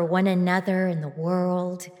love for one another and the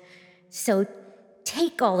world. So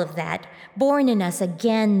take all of that, born in us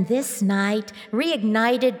again this night,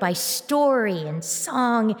 reignited by story and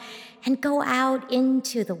song, and go out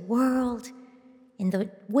into the world in the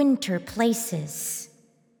winter places.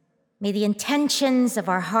 May the intentions of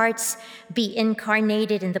our hearts be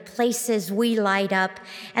incarnated in the places we light up,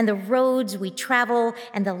 and the roads we travel,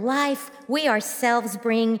 and the life we ourselves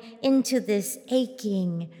bring into this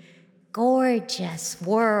aching, gorgeous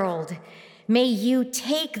world. May you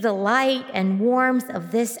take the light and warmth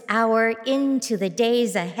of this hour into the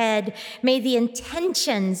days ahead. May the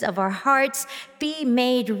intentions of our hearts be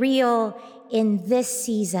made real in this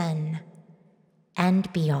season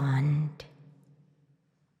and beyond.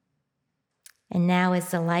 And now,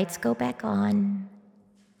 as the lights go back on,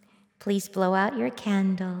 please blow out your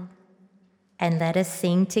candle and let us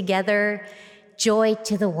sing together, Joy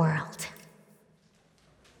to the World.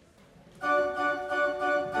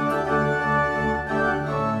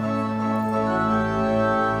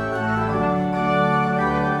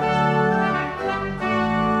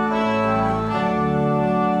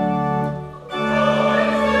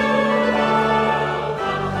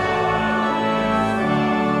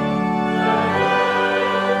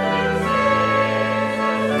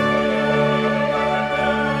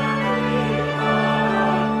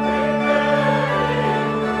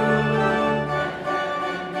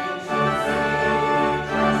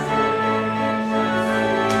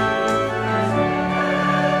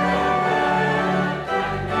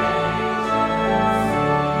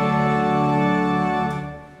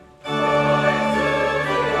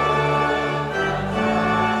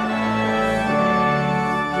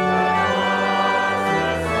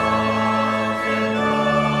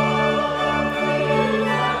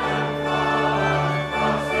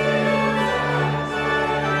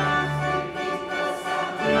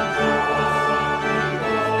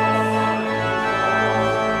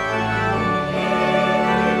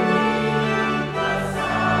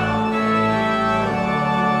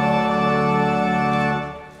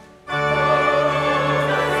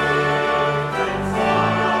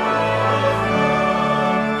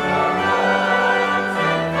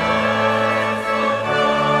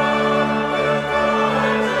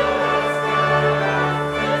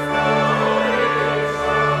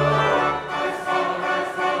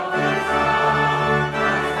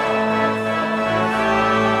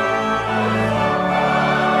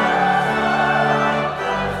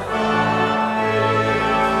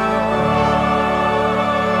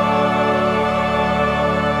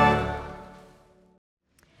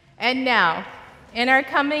 And now, in our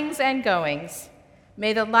comings and goings,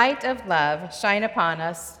 may the light of love shine upon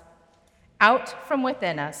us, out from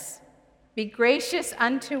within us. Be gracious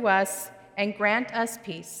unto us and grant us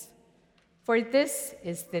peace. For this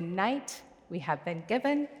is the night we have been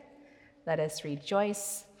given. Let us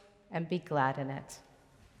rejoice and be glad in it.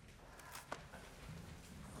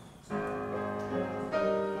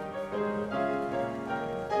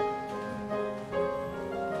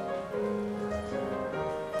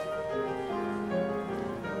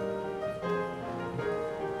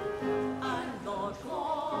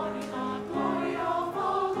 Glory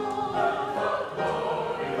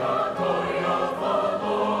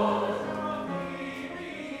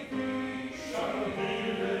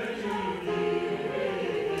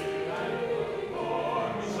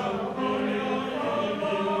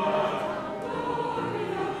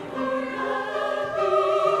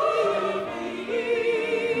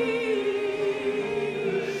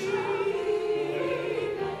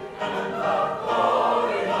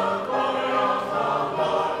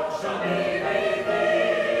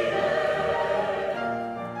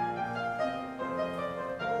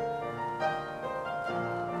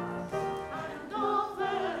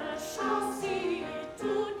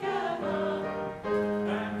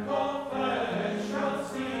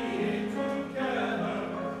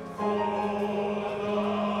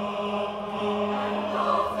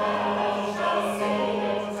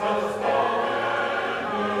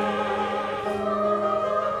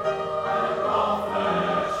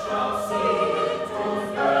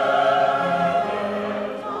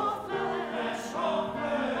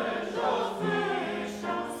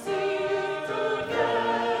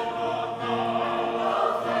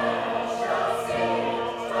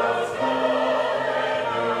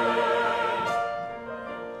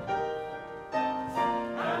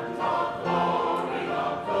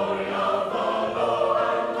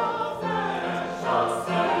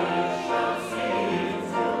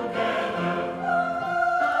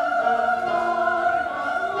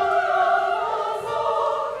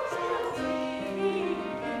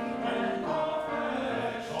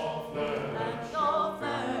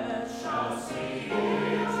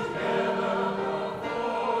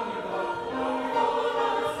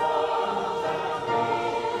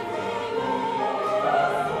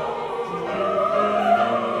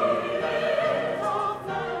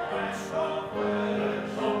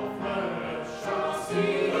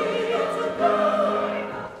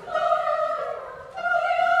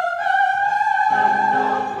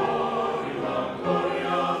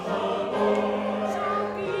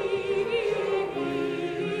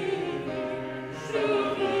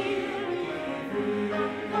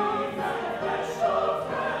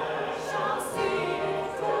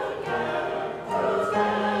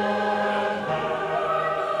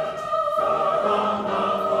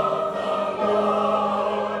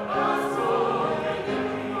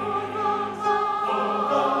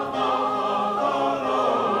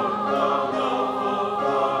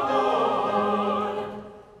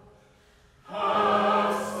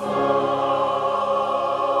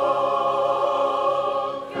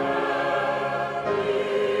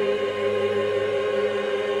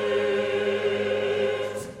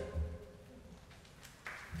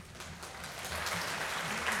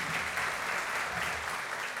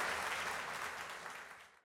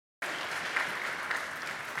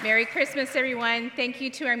Merry Christmas, everyone. Thank you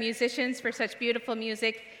to our musicians for such beautiful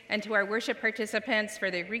music and to our worship participants for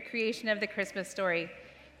the recreation of the Christmas story.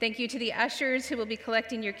 Thank you to the ushers who will be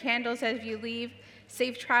collecting your candles as you leave.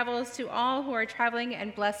 Safe travels to all who are traveling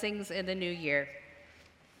and blessings in the new year.